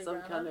The doing Dalai some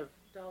Lama? kind of.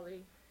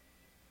 Dolly.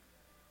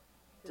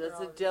 Does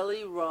a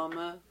deli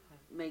Rama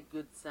make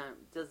good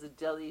Does a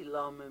deli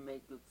llama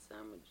make good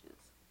sandwiches?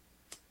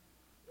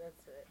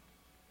 That's it.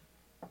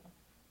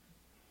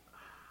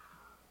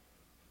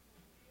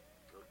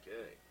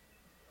 Okay.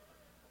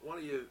 Why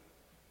don't you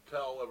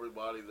tell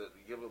everybody that,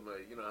 give them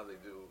a, you know how they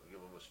do, give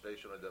them a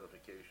station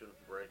identification.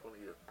 Frank, why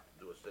don't you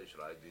do a station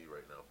ID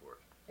right now for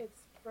us?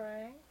 It's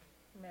Frank,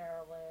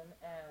 Marilyn,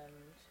 and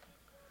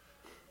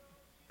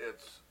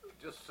It's,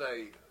 just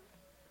say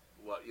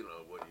what, you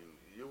know, what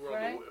you were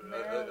Frank, on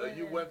Marilyn,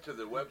 you and- went to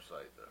the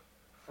website there.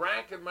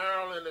 Frank and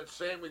Marilyn and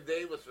Sammy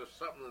Davis are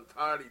something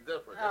entirely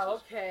different. oh,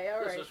 okay,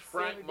 all right. this is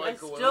Frank, Sammy I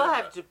Michael, and still Linda.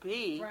 have to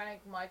pee.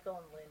 Frank, Michael,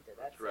 and Linda.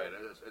 That's That's right.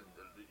 it. And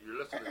you're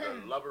listening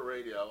to Lover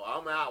Radio.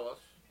 I'm Alice.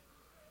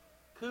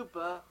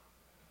 Koopa.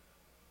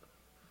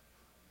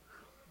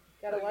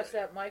 Gotta watch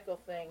that Michael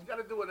thing. You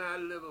got to do an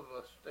ad lib of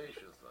a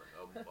station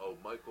thing. Oh,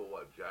 Michael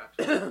what?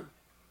 Jackson?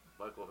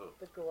 Michael who?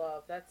 The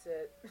glove. That's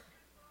it.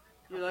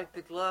 You like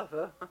the glove,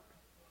 huh?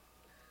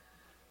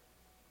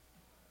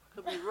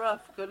 Could be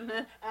rough, couldn't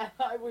it? And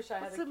I wish I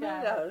had What's a it made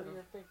out camera of? for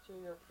your picture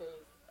of your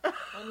face.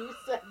 When you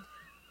said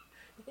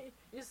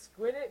you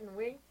squinted and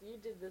winked, you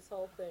did this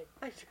whole thing.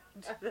 I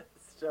don't do that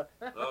stuff.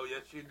 Oh,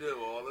 yes, you do.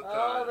 All the time.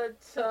 All the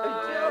time.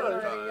 I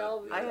do. honey,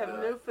 all the I have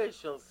time. no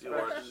facial You are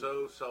expression.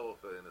 so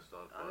cellophane. It's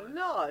not funny. I'm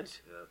not. Yes.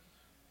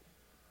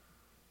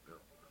 Yep.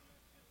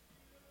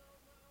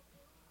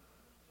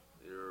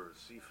 You're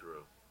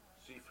see-through.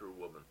 See-through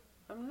woman.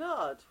 I'm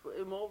not.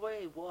 In what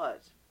way?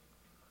 What?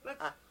 Let's,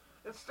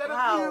 instead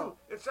How?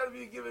 of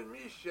you giving me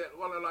shit,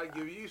 why don't I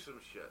give you some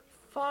shit?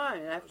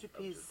 Fine. I have to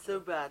pee so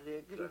badly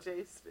I can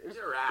taste it.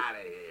 You're out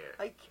of here.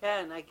 I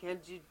can. I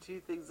can't do two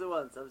things at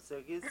once. I'm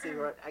smoking a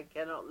cigarette. I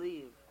cannot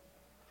leave.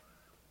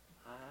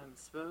 I'm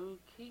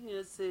smoking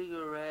a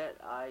cigarette.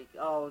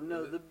 Oh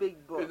no, the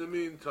big book. In the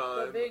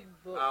meantime, The big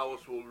book.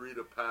 Alice will read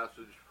a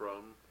passage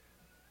from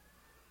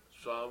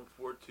Psalm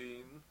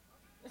 14,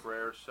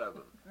 Prayer 7.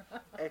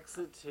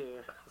 Exit 2.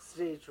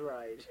 Stage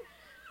right.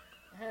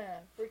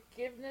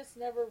 Forgiveness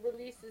never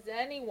releases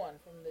anyone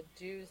from the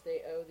dues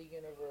they owe the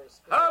universe.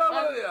 For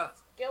Hallelujah!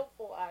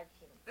 Skillful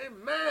action.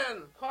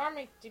 Amen!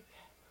 Karmic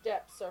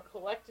debts are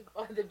collected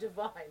by the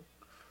divine.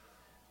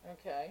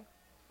 Okay.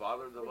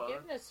 Father Divine,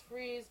 Forgiveness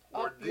frees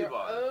Or up your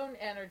divine. own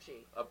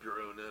energy. up your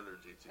own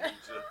energy to you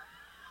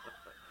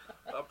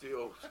too. Up to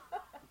your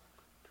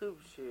Poop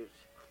shoot.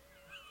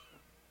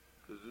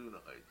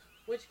 Kazuna Heights.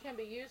 Which can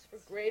be used for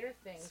greater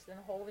things than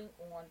holding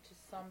on to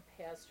some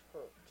past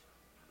hurt.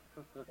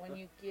 When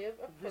you give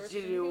a person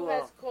Virginia who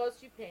Woolf. has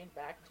caused you pain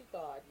back to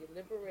God, you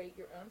liberate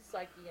your own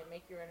psyche and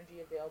make your energy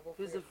available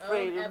for Who's your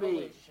afraid own of me?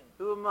 evolution.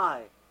 Who am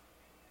I?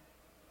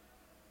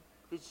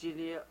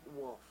 Virginia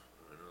Woolf.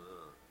 I don't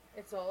know.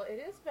 It's all.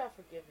 It is about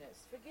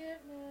forgiveness.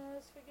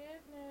 Forgiveness,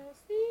 forgiveness,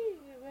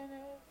 even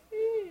if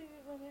you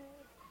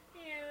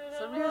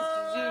Somebody don't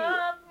has to do-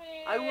 love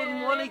me I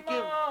wouldn't wanna give-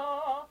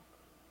 anymore.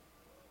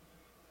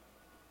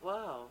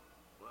 Wow,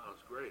 Wow.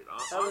 it's great.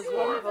 That was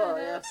Encore. wonderful. Even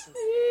Yes.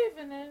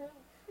 even if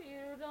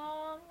you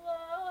don't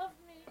love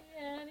me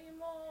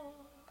anymore.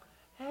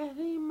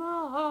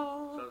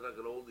 Anymore. Sounds like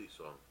an oldie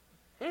song.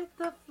 Hit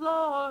the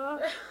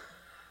floor.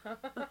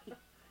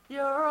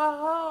 You're a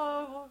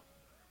hoe.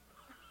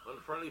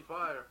 Unfriendly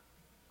fire.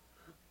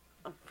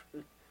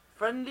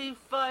 Friendly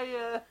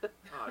fire.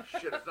 Oh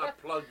shit! It's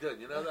not plugged in.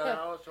 You know that,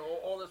 Alice?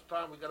 All this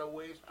time we gotta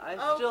waste. I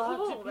Oh, still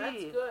cool. have to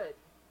pee. That's good.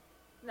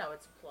 No,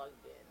 it's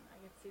plugged in. I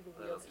can see the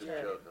wheels That's a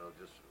turning. joke. No,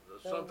 just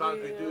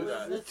sometimes we do wheels in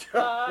that. the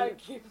sky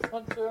keeps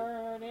on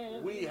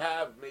turning. We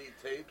have made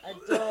tapes. I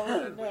don't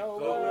and we know thought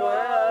we where were-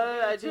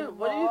 I'll I be do.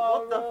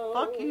 What the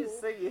fuck are you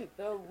tomorrow. singing?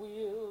 The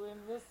wheel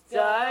in the Sky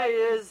sky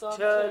is keeps on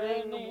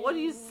turning. What are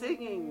you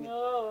singing?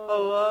 Oh,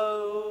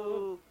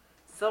 Oh,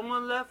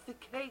 someone left the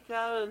cake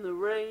out in the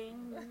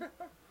rain.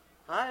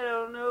 I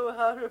don't know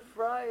how to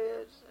fry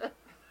it.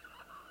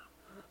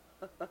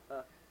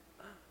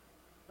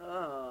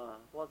 Oh,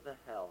 what the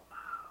hell?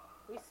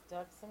 We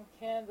stuck some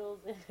candles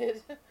in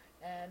it,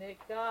 and it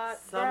got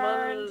Someone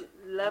burned.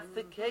 left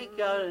the cake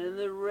out in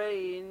the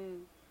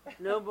rain.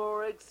 No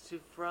more eggs to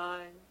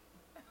fry.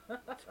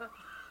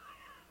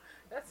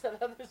 That's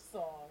another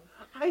song.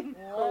 I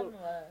know. One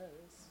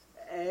less.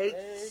 Eggs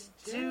Egg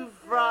to to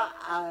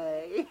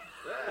fry.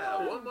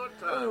 Yeah, one more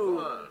time. Ooh,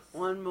 Come on.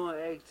 one more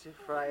egg to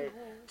fry.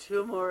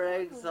 2 more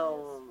eggs,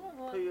 I'll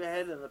put your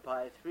head in the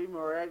pie. 3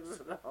 more eggs,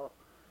 and I'll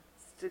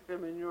stick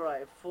them in your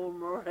eye. 4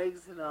 more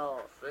eggs, and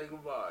I'll Say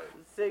goodbye.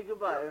 say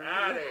goodbye.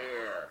 Out of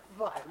here.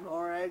 5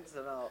 more eggs,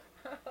 and I'll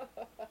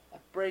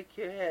break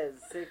your head.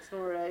 6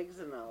 more eggs,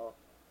 and I'll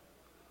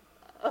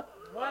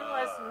One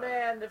less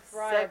man to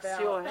fry sex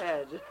about. your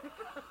head.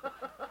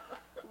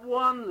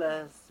 1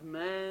 less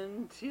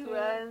man to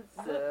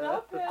answer.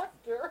 Not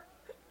faster.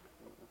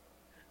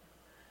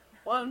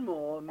 1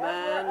 more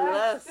man Ever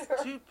less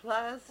after. to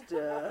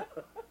plaster.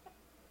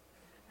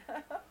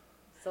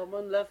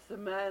 Someone left the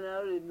man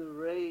out in the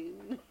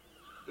rain.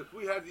 If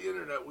we had the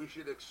internet, we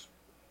should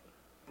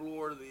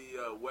explore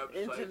the websites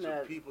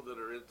Internet. of people that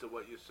are into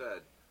what you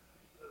said.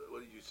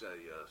 What did you say?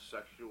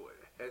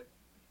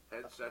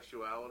 Head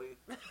sexuality?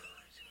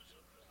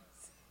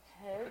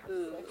 Head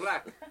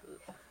Fleck.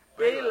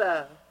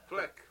 Bela.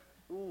 Flick.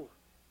 Ooh.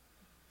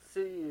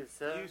 See you,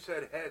 sir. You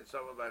said head,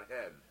 something about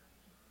head.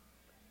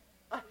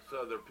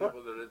 So there are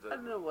people that are into I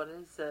don't know what I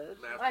said.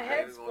 My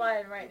head's masturbating on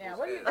flying right now. people's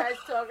What are you heads.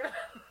 guys talking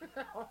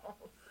about?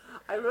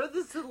 I wrote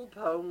this little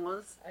poem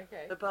once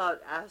Okay.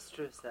 about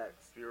astrosex.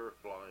 Fear of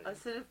flying. I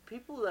said if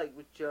people were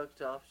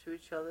jerked off to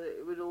each other,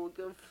 it would all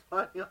go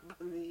flying up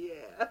in the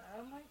air.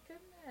 Oh my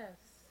goodness.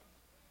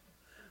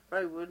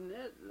 Right, wouldn't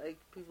it? Like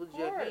people Of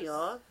jerking course.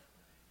 off,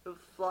 it would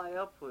fly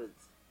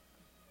upwards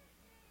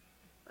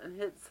and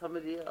hit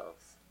somebody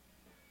else.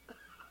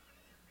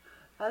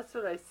 That's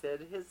what I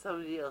said. Hit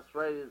somebody else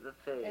right in the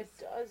face. It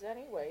does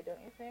anyway, don't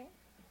you think?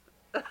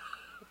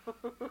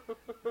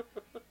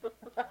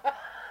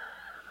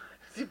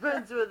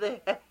 Depends where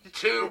they head.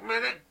 2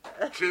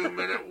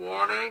 minute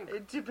warning.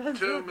 It depends.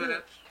 2 where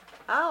minutes.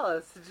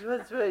 Alice, it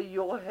depends where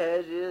your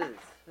head is,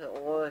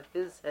 or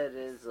his head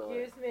is, or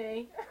Excuse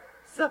me.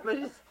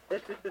 somebody's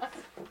head is.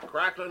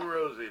 Crackling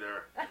Rosie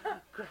there.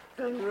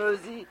 Crackling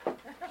Rosie,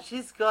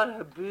 she's got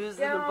her booze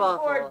Get in a on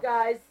bottle. board,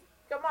 guys.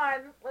 Come on,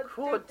 let's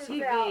Court do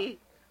this out. TV.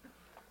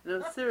 No,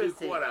 Duke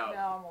seriously. what out? No,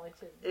 I'm only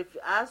kidding. If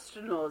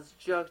astronauts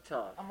jerked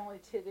off, I'm only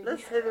kidding.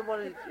 let's say they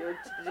wanted to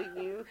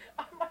titting you.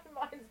 My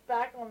mind's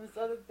back on this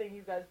other thing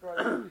you guys brought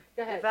up.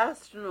 Go ahead. If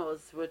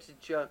astronauts were to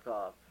jerk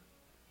off,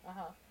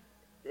 Uh-huh.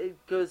 it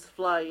goes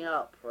flying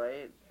up,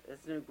 right? There's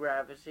no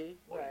gravity.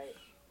 Right.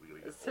 We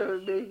gotta get So it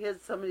voice. may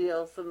hit somebody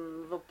else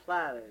on the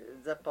planet.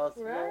 Is that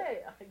possible?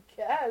 Right, I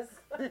guess.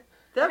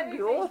 That'd be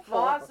Anything's awful.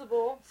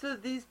 possible. So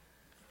these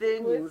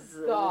things,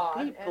 With God,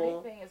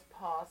 people. anything is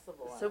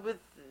possible. So with,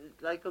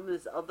 like on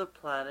this other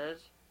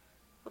planet,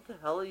 what the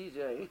hell are you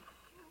doing?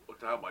 What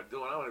the hell am I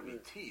doing? I want to be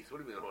teeth. What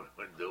do you mean what am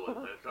I doing?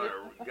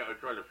 I'm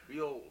trying to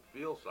feel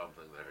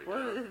something there. You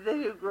What know? if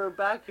they don't grow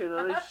back in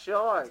on a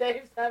shark?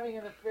 Dave's having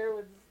an affair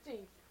with his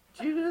teeth.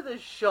 Do you know the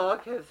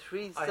shark have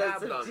 3 I sets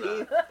have of done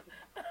teeth? that.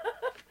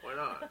 Why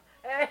not?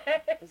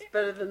 It's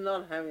better than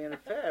not having an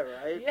affair,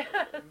 right? Yes.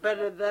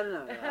 Better than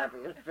not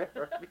having an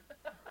affair.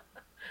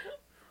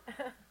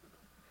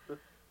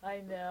 I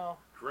know.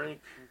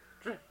 Drink.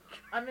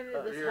 I'm into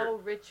this Here. whole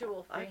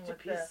ritual I thing have to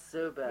with pee the.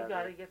 so You bad.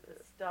 gotta get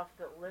the stuff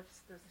that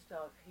lifts the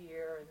stuff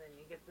here, and then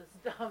you get the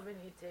stuff and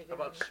you take How it.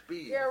 about and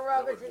speed? you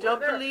rub it Don't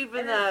together, believe in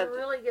and that. It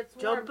really gets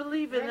warm. Don't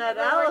believe in And that,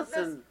 you go like Allison.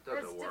 this, and it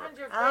Doesn't stiffens work.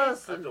 your face,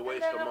 Allison. That's a and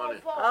waste then of it money.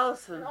 won't fall.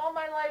 Allison. And all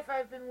my life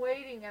I've been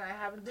waiting, and I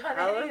haven't done any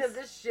Alice, of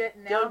this shit.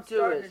 And now don't I'm do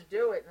starting it. to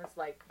do it, and it's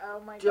like, oh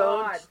my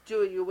Don't god,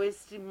 do it. You're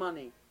wasting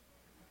money.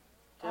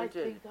 I Don't do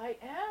it. think I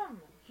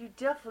am. You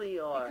definitely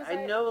are. Because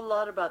I know a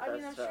lot about I that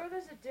mean, I'm stuff. sure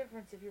there's a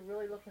difference if you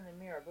really look in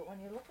the mirror, but when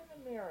you look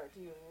in the mirror, do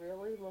you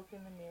really look in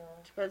the mirror?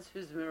 Depends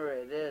whose mirror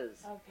it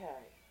is. Okay,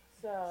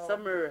 so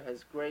Some mirror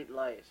has great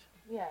light.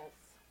 yes,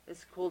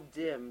 It's called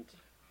dimmed.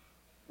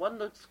 One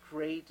looks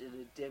great in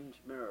a dimmed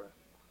mirror.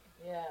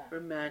 yeah,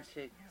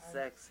 Romantic,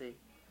 sexy,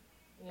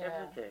 yeah.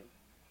 everything.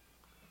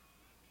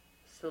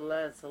 So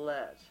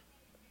Lancelot.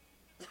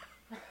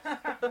 Say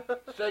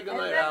And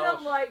goodnight, then Alice.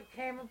 the light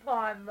came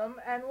upon them,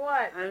 and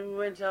what? And we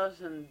went out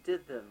and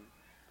did them.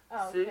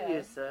 Oh, See okay.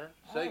 you, sir.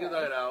 Say All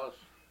goodnight, right. Alice.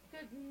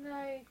 Good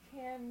night,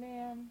 Can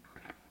Man.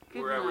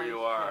 Good Wherever night, you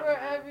are. Cameron.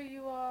 Wherever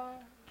you are.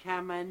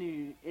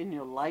 Cameron, in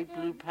your light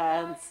blue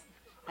pants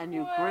and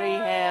your grey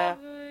hair,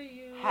 Wherever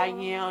you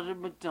hanging are. out at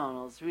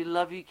McDonald's. We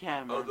love you, Oh,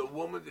 Cameron. the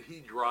woman that he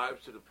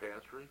drives to the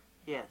pantry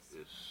Yes.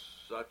 is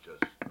such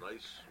a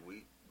nice,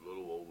 sweet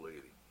little old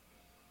lady.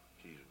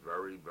 She's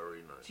very,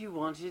 very nice. Do you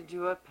want to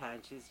do our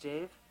patches,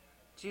 Dave?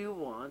 Do you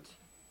want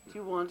to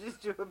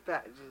do our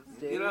patches,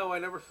 Dave? You know, I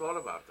never thought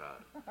about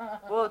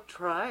that. Well,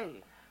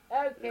 try.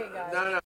 Okay, guys. No, no.